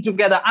praying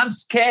together, I'm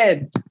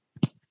scared.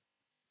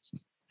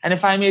 And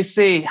if I may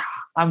say,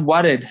 I'm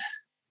worried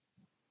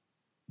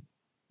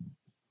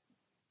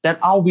that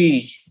are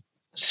we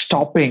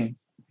stopping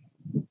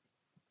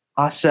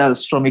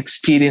ourselves from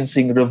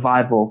experiencing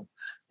revival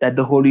that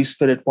the Holy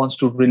Spirit wants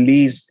to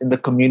release in the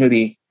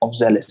community of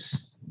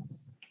Zealous?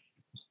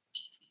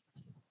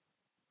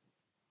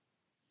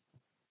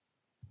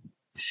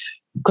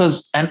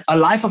 Because a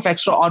life of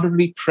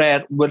extraordinary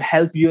prayer will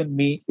help you and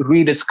me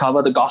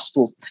rediscover the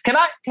gospel. Can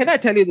I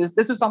tell you this?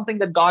 This is something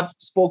that God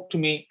spoke to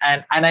me,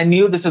 and I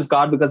knew this is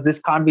God, because this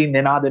can't be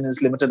Ninad in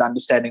his limited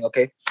understanding.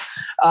 Okay,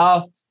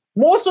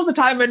 most of the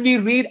time when we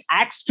read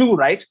Acts 2,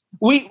 right,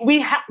 we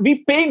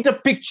paint a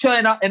picture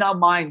in our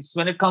minds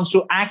when it comes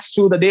to Acts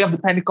 2, the day of the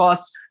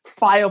Pentecost,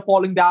 fire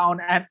falling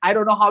down, and I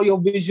don't know how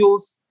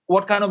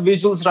what kind of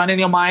visuals run in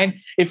your mind.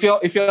 If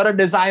you're a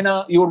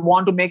designer, you would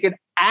want to make it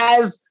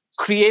as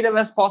creative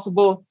as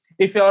possible.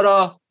 If you're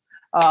a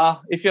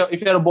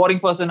boring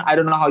person, I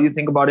don't know how you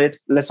think about it.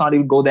 Let's not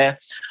even go there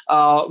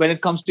when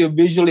it comes to your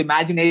visual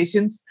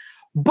imaginations.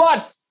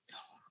 But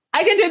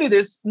I can tell you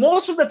this,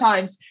 most of the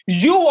times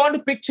you want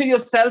to picture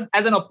yourself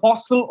as an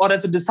apostle or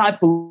as a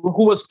disciple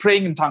who was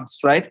praying in tongues,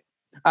 right?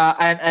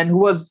 And who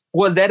was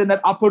there in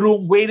that upper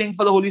room waiting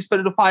for the Holy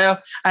Spirit to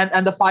fire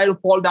and the fire to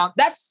fall down.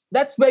 That's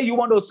where you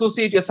want to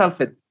associate yourself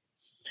with.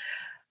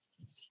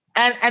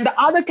 And the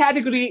other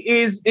category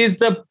is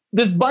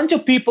this bunch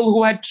of people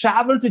who had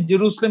traveled to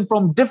Jerusalem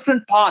from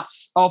different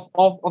parts of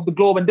the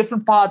globe and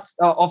different parts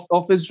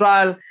of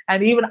Israel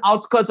and even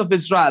outskirts of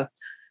Israel.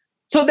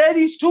 So there are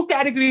these two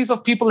categories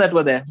of people that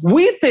were there.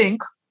 We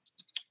think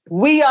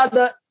we are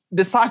the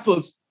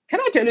disciples.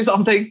 Can I tell you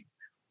something?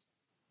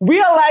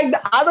 We are like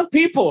the other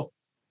people.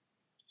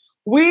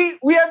 We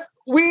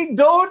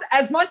don't,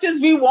 as much as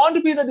we want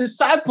to be the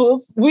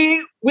disciples,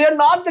 we are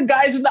not the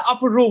guys in the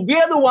upper room. We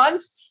are the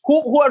ones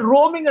who are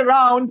roaming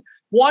around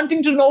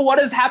wanting to know what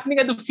is happening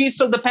at the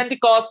Feast of the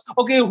Pentecost.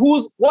 Okay,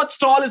 what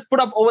stall is put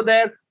up over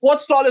there?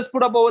 What stall is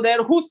put up over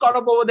there? Who's got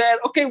up over there?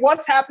 Okay,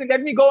 what's happening?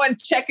 Let me go and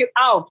check it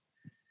out.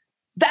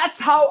 That's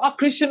how our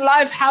Christian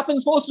life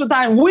happens most of the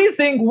time. We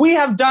think we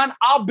have done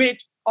our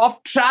bit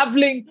of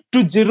traveling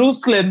to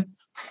Jerusalem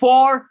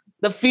for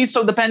the Feast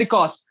of the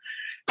Pentecost.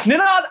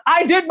 Ninad,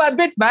 I did my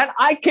bit, man.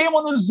 I came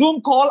on a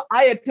Zoom call.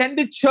 I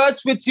attended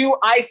church with you.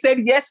 I said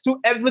yes to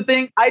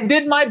everything. I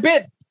did my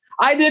bit.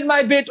 I did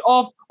my bit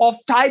of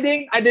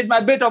tithing. I did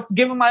my bit of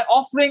giving my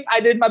offering. I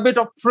did my bit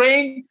of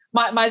praying.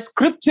 My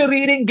scripture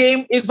reading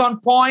game is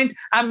on point.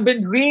 I've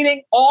been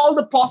reading all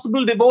the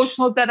possible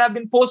devotionals that have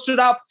been posted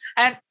up,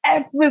 and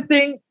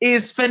everything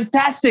is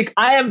fantastic.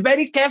 I am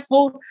very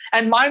careful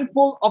and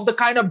mindful of the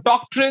kind of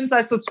doctrines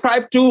I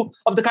subscribe to,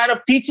 of the kind of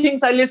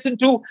teachings I listen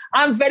to.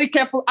 I'm very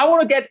careful. I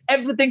want to get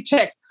everything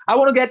checked. I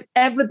want to get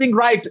everything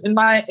right in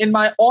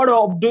my order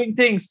of doing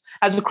things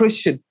as a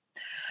Christian.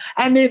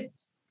 And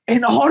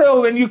in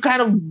order, when you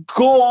kind of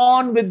go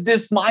on with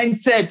this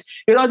mindset,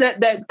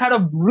 that kind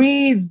of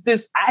breeds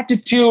this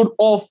attitude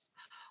of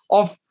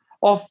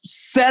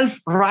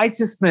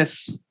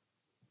self-righteousness,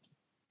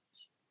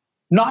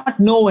 not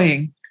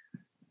knowing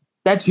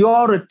that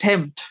your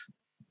attempt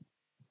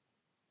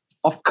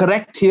of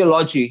correct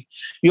theology,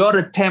 your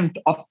attempt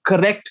of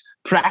correct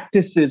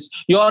practices,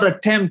 your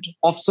attempt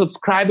of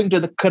subscribing to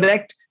the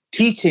correct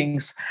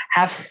teachings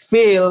have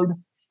failed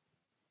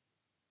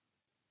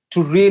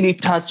to really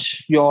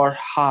touch your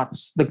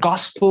hearts. The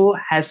gospel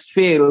has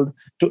failed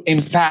to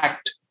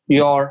impact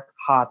your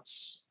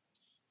hearts.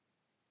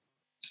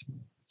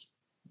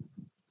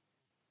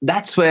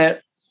 That's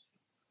where,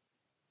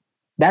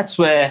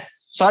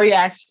 sorry,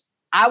 Ash,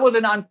 I was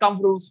in an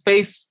uncomfortable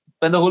space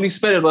when the Holy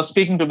Spirit was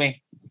speaking to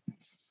me.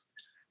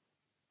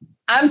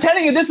 I'm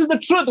telling you, this is the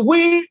truth.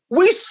 We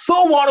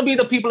so want to be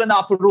the people in the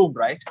upper room,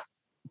 right?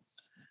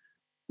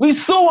 We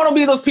so want to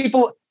be those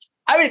people.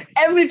 I mean,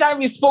 every time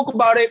we spoke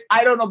about it,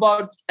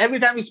 every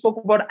time we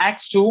spoke about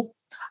Acts 2,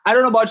 I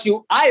don't know about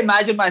you, I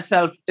imagine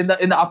myself in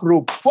the upper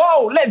room.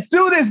 Whoa, let's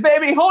do this,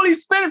 baby. Holy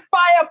Spirit,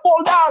 fire,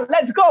 fall down.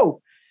 Let's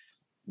go.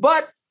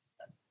 But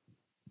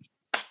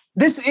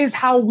this is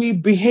how we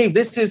behave.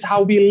 This is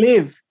how we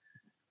live.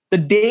 The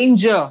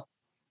danger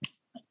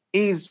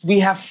is we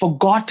have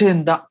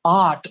forgotten the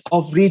art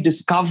of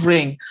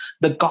rediscovering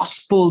the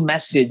gospel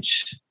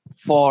message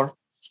for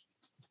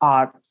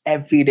our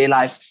everyday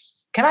life.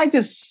 Can I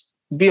just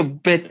be a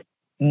bit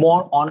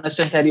more honest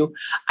and tell you,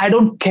 I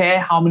don't care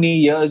how many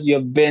years you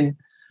have been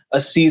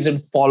a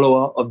seasoned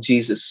follower of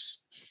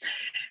Jesus.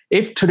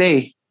 If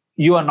today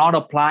you are not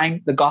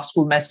applying the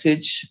gospel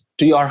message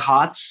to your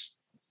hearts,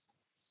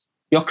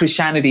 your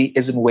Christianity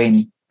is in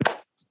vain.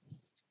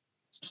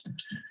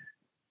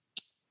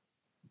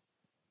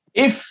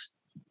 If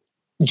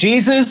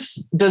Jesus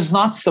does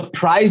not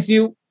surprise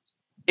you,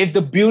 if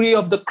the beauty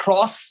of the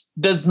cross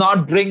does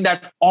not bring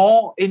that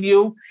awe in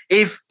you,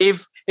 if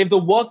the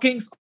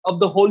workings of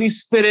the Holy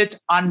Spirit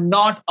are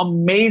not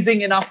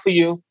amazing enough for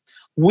you,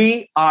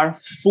 we are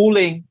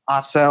fooling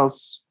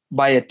ourselves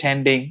by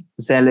attending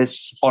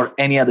Zealous or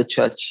any other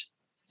church.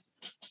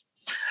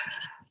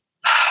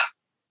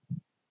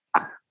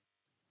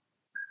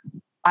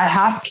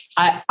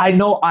 I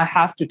know I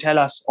have to tell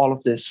us all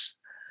of this.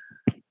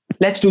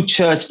 Let's do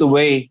church the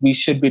way we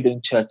should be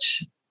doing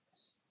church.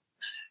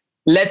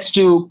 Let's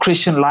do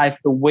Christian life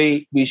the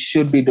way we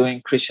should be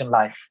doing Christian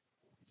life.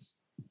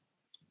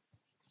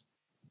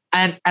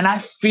 And I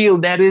feel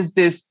there is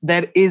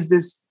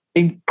this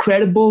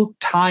incredible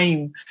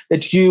time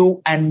that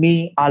you and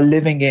me are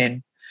living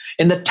in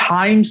the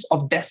times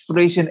of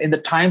desperation, in the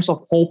times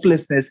of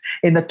hopelessness,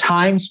 in the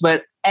times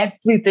where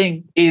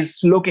everything is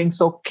looking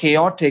so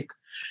chaotic.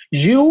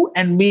 You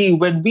and me,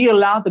 when we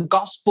allow the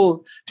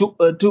gospel to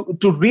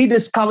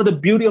rediscover the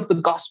beauty of the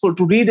gospel,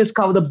 to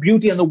rediscover the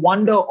beauty and the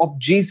wonder of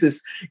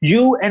Jesus,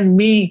 you and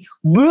me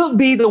will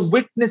be the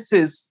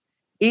witnesses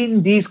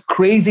in these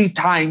crazy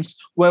times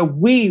where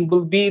we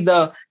will be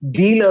the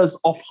dealers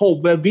of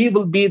hope, where we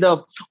will be the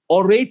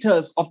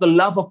orators of the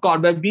love of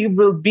God, where we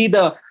will be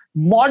the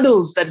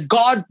models that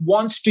God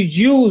wants to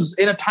use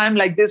in a time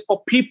like this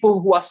for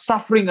people who are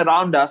suffering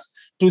around us,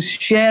 to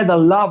share the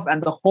love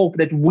and the hope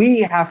that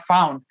we have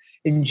found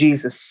in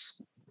Jesus.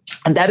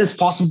 And that is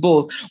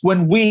possible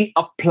when we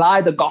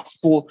apply the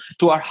gospel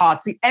to our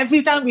hearts. See,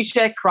 every time we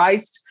share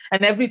Christ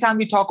and every time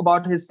we talk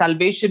about his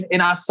salvation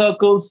in our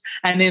circles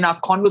and in our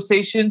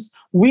conversations,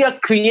 we are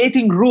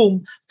creating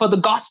room for the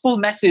gospel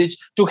message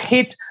to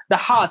hit the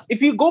hearts.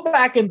 If you go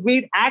back and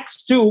read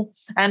Acts 2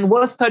 and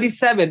verse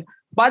 37,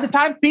 by the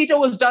time Peter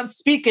was done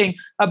speaking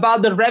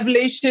about the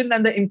revelation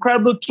and the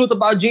incredible truth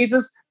about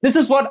Jesus, this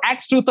is what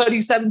Acts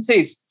 2:37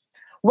 says.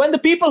 When the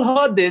people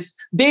heard this,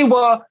 they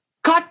were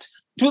cut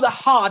to the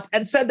heart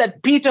and said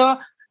that Peter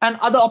and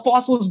other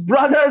apostles,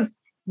 brothers,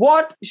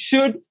 what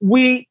should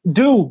we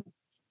do?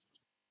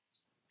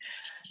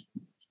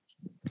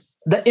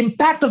 The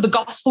impact of the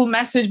gospel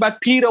message by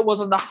Peter was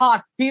on the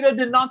heart. Peter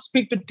did not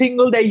speak to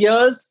tingle their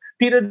ears.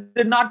 Peter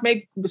did not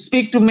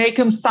speak to make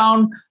him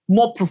sound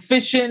more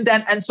proficient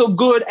and so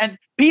good. And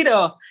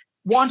Peter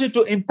wanted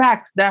to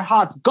impact their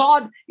hearts.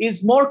 God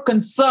is more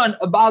concerned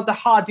about the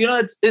heart. You know,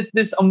 it's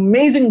this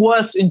amazing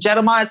verse in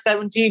Jeremiah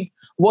 17,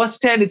 verse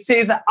 10. It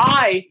says that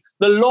I,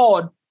 the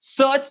Lord,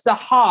 search the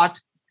heart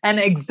and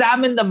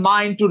examine the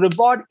mind to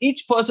reward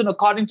each person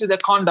according to their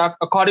conduct,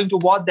 according to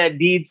what their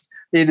deeds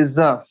they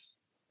deserve.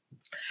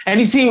 And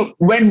you see,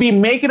 when we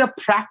make it a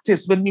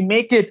practice, when we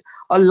make it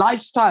a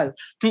lifestyle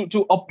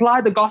to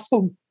apply the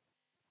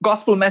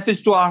gospel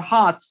message to our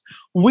hearts,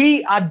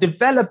 we are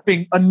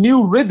developing a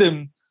new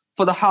rhythm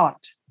for the heart.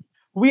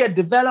 We are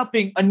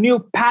developing a new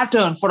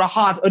pattern for a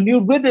heart, a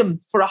new rhythm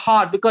for a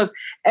heart, because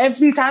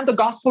every time the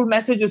gospel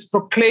message is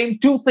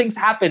proclaimed, two things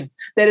happen.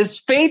 There is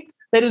faith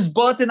that is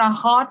birthed in our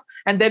heart,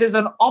 and there is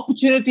an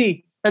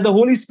opportunity that the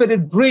Holy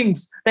Spirit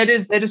brings that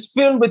is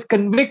filled with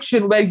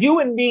conviction, where you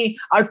and me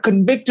are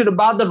convicted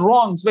about the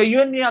wrongs, where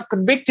you and me are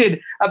convicted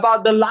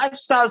about the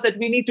lifestyles that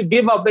we need to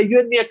give up, where you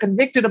and me are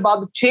convicted about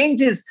the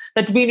changes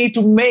that we need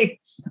to make.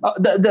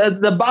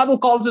 The Bible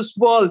calls this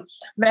world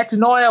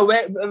metanoia,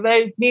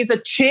 where it means a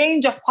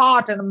change of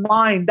heart and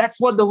mind. That's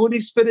what the Holy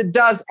Spirit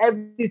does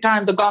every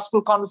time the gospel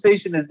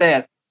conversation is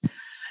there.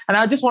 And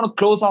I just want to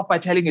close off by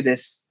telling you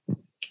this.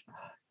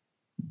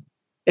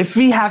 If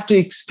we have to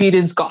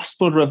experience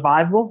gospel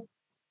revival,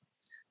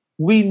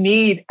 we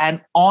need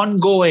an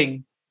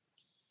ongoing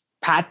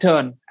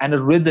pattern and a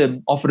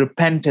rhythm of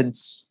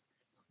repentance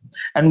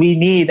And we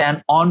need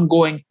an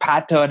ongoing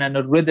pattern and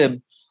a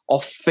rhythm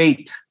of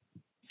faith,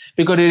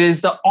 because it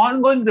is the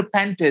ongoing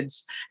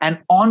repentance and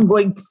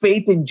ongoing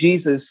faith in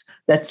Jesus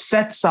that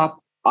sets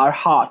up our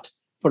heart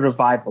for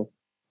revival.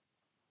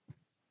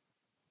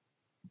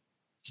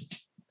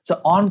 It's the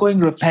ongoing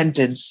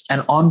repentance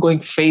and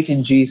ongoing faith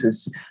in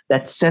Jesus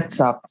that sets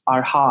up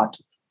our heart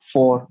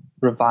for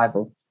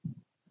revival.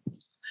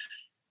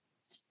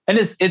 And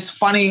it's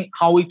funny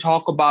how we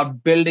talk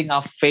about building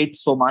our faith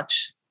so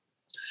much.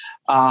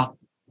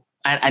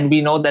 And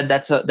we know that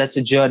that's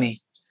a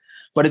journey.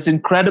 But it's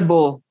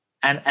incredible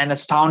and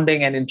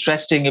astounding and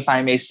interesting, if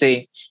I may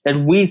say,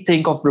 that we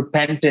think of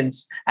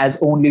repentance as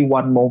only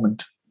one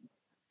moment.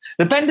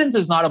 Repentance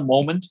is not a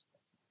moment.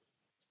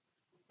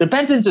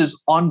 Repentance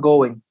is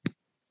ongoing.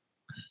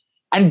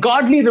 And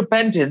godly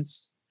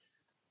repentance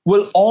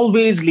will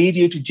always lead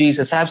you to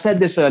Jesus. I've said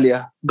this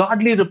earlier.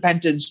 Godly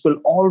repentance will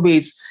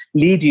always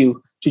lead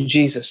you to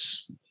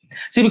Jesus.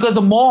 See, because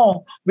the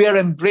more we are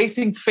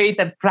embracing faith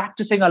and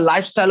practicing a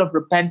lifestyle of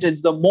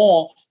repentance, the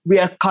more we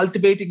are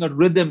cultivating a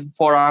rhythm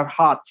for our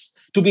hearts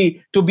to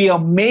be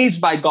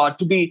amazed by God,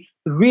 to be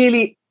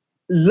really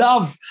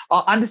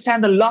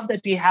understand the love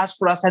that he has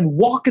for us and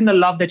walk in the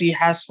love that he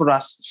has for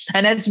us.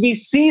 And as we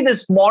see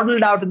this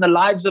modeled out in the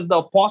lives of the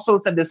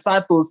apostles and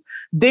disciples,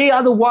 they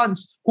are the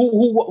ones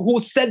who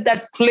set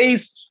that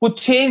place, who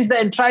changed the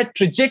entire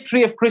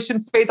trajectory of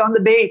Christian faith on the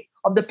day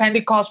of the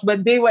Pentecost,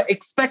 when they were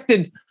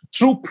expectant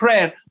through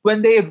prayer,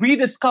 when they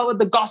rediscovered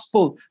the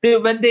gospel,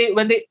 when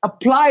they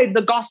applied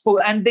the gospel,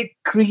 and they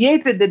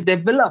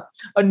developed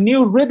a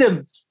new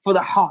rhythm for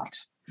the heart.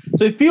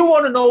 So if you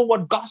want to know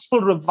what gospel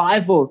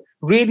revival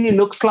really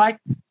looks like,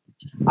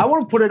 I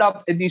want to put it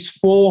up in these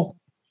 4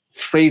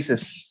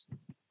 phrases.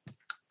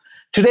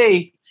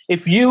 Today,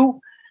 if you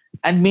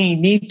and me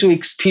need to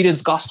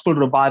experience gospel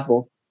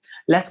revival,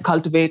 let's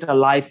cultivate a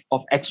life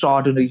of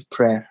extraordinary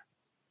prayer.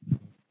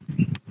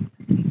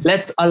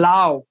 Let's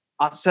allow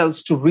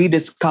ourselves to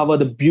rediscover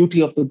the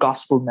beauty of the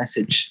gospel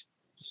message.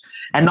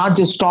 And not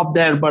just stop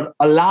there, but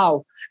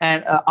allow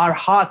our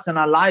hearts and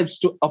our lives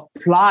to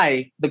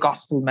apply the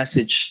gospel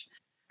message.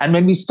 And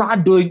when we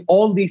start doing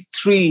all these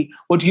 3,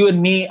 what you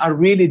and me are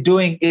really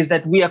doing is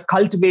that we are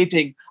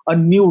cultivating a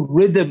new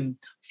rhythm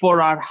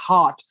for our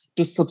heart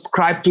to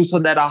subscribe to, so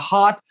that our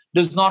heart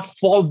does not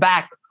fall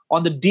back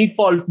on the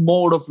default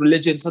mode of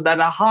religion, so that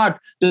our heart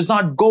does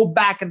not go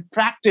back and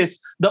practice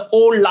the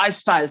old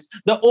lifestyles,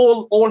 the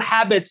old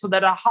habits, so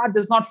that our heart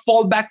does not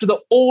fall back to the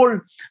old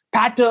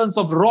patterns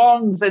of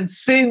wrongs and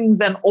sins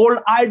and old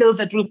idols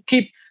that will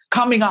keep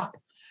coming up.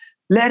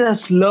 Let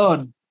us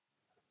learn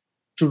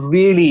to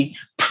really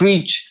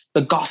preach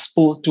the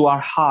gospel to our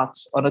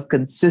hearts on a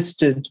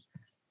consistent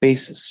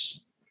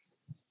basis.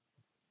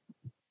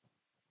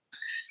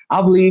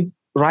 I believe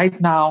right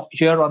now,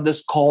 here on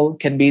this call,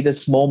 can be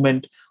this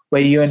moment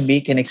where you and me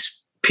can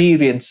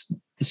experience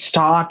the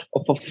start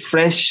of a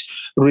fresh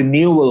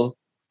renewal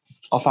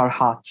of our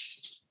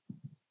hearts.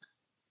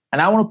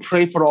 And I want to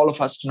pray for all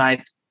of us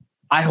tonight.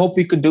 I hope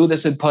we could do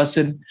this in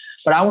person,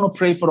 but I want to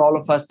pray for all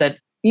of us that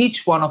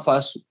each one of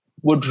us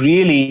would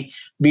really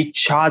be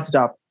charged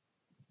up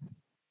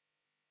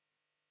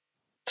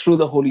through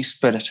the Holy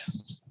Spirit.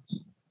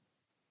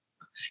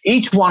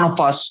 Each one of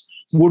us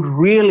would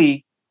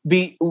really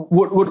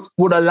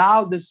would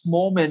allow this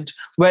moment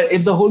where,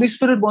 if the Holy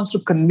Spirit wants to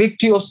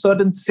convict you of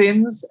certain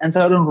sins and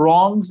certain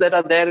wrongs that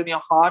are there in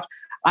your heart,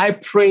 I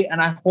pray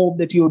and I hope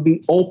that you will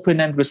be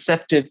open and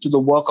receptive to the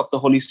work of the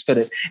Holy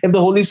Spirit. If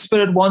the Holy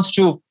Spirit wants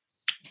to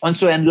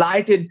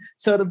enlighten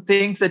certain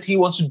things that he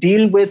wants to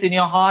deal with in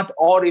your heart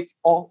or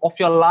of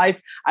your life,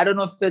 I don't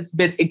know if it's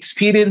been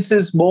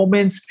experiences,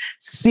 moments,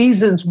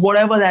 seasons,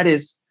 whatever that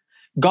is,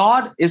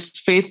 God is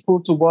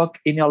faithful to work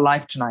in your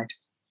life tonight.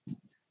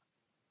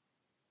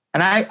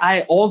 And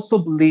I also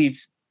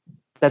believe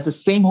that the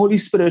same Holy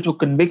Spirit who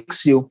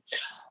convicts you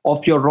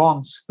of your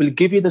wrongs will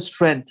give you the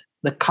strength,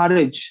 the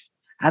courage,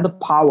 and the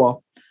power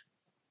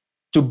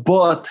to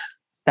birth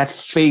that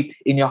faith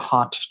in your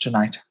heart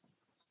tonight.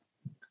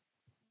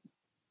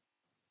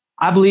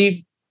 I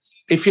believe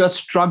if you're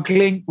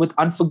struggling with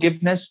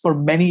unforgiveness for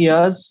many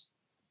years,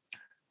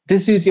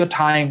 this is your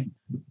time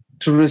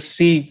to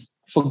receive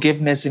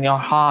forgiveness in your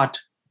heart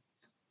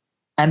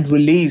and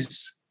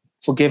release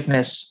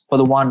forgiveness for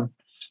the one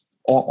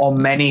or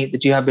many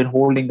that you have been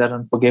holding that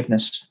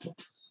unforgiveness.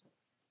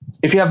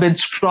 If you have been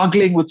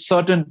struggling with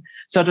certain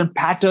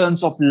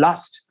patterns of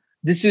lust,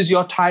 this is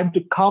your time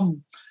to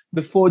come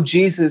before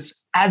Jesus,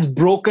 as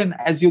broken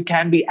as you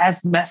can be,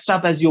 as messed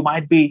up as you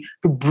might be,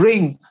 to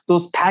bring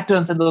those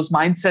patterns and those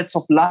mindsets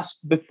of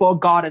lust before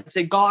God and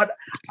say, God,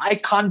 I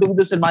can't do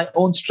this in my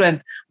own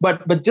strength.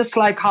 But just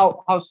like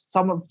how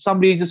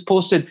somebody just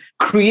posted,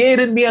 create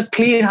in me a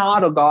clean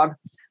heart, oh God,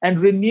 and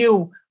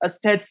renew a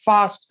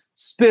steadfast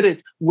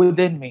spirit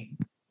within me.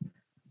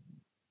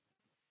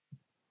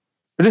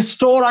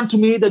 Restore unto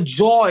me the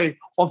joy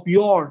of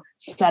your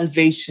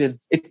salvation.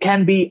 It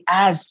can be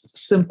as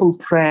simple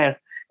prayer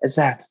as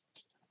that.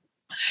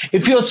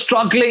 If you're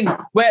struggling,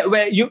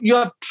 where you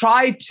have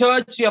tried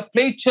church, you have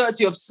played church,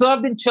 you have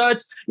served in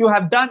church, you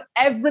have done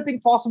everything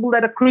possible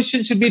that a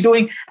Christian should be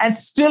doing, and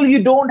still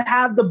you don't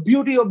have the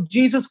beauty of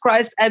Jesus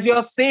Christ as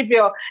your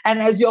Savior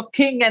and as your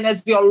King and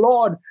as your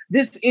Lord,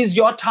 this is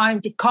your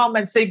time to come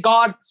and say,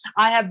 God,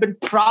 I have been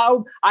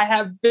proud, I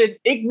have been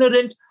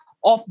ignorant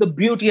of the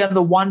beauty and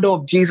the wonder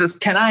of Jesus.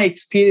 Can I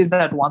experience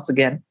that once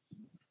again?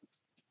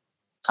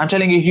 I'm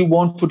telling you, He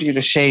won't put you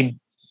to shame.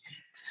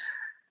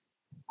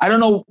 I don't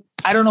know.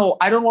 I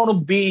don't want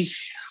to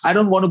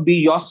be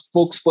your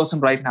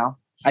spokesperson right now.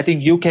 I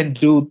think you can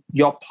do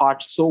your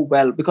part so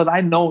well, because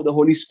I know the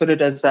Holy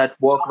Spirit is at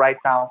work right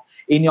now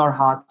in your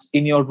hearts,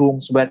 in your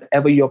rooms,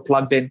 wherever you're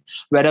plugged in,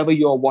 wherever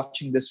you're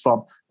watching this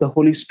from. The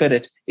Holy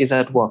Spirit is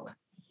at work.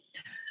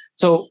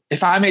 So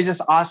if I may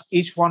just ask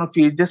each one of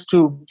you just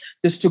to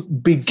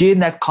begin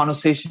that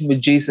conversation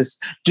with Jesus,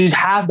 to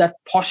have that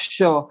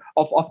posture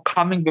of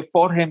coming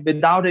before Him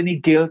without any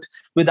guilt,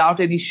 without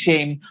any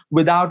shame,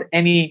 without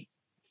any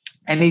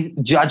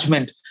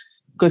judgment,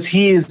 because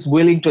He is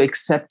willing to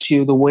accept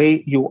you the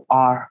way you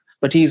are,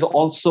 but He is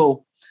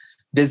also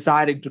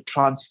desiring to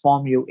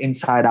transform you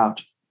inside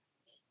out.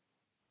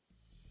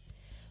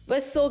 We're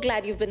so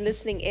glad you've been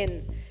listening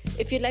in.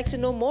 If you'd like to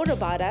know more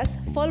about us,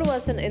 follow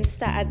us on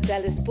Insta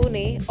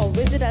 @ZealousPune or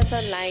visit us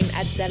online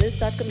at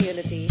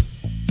zealous.community.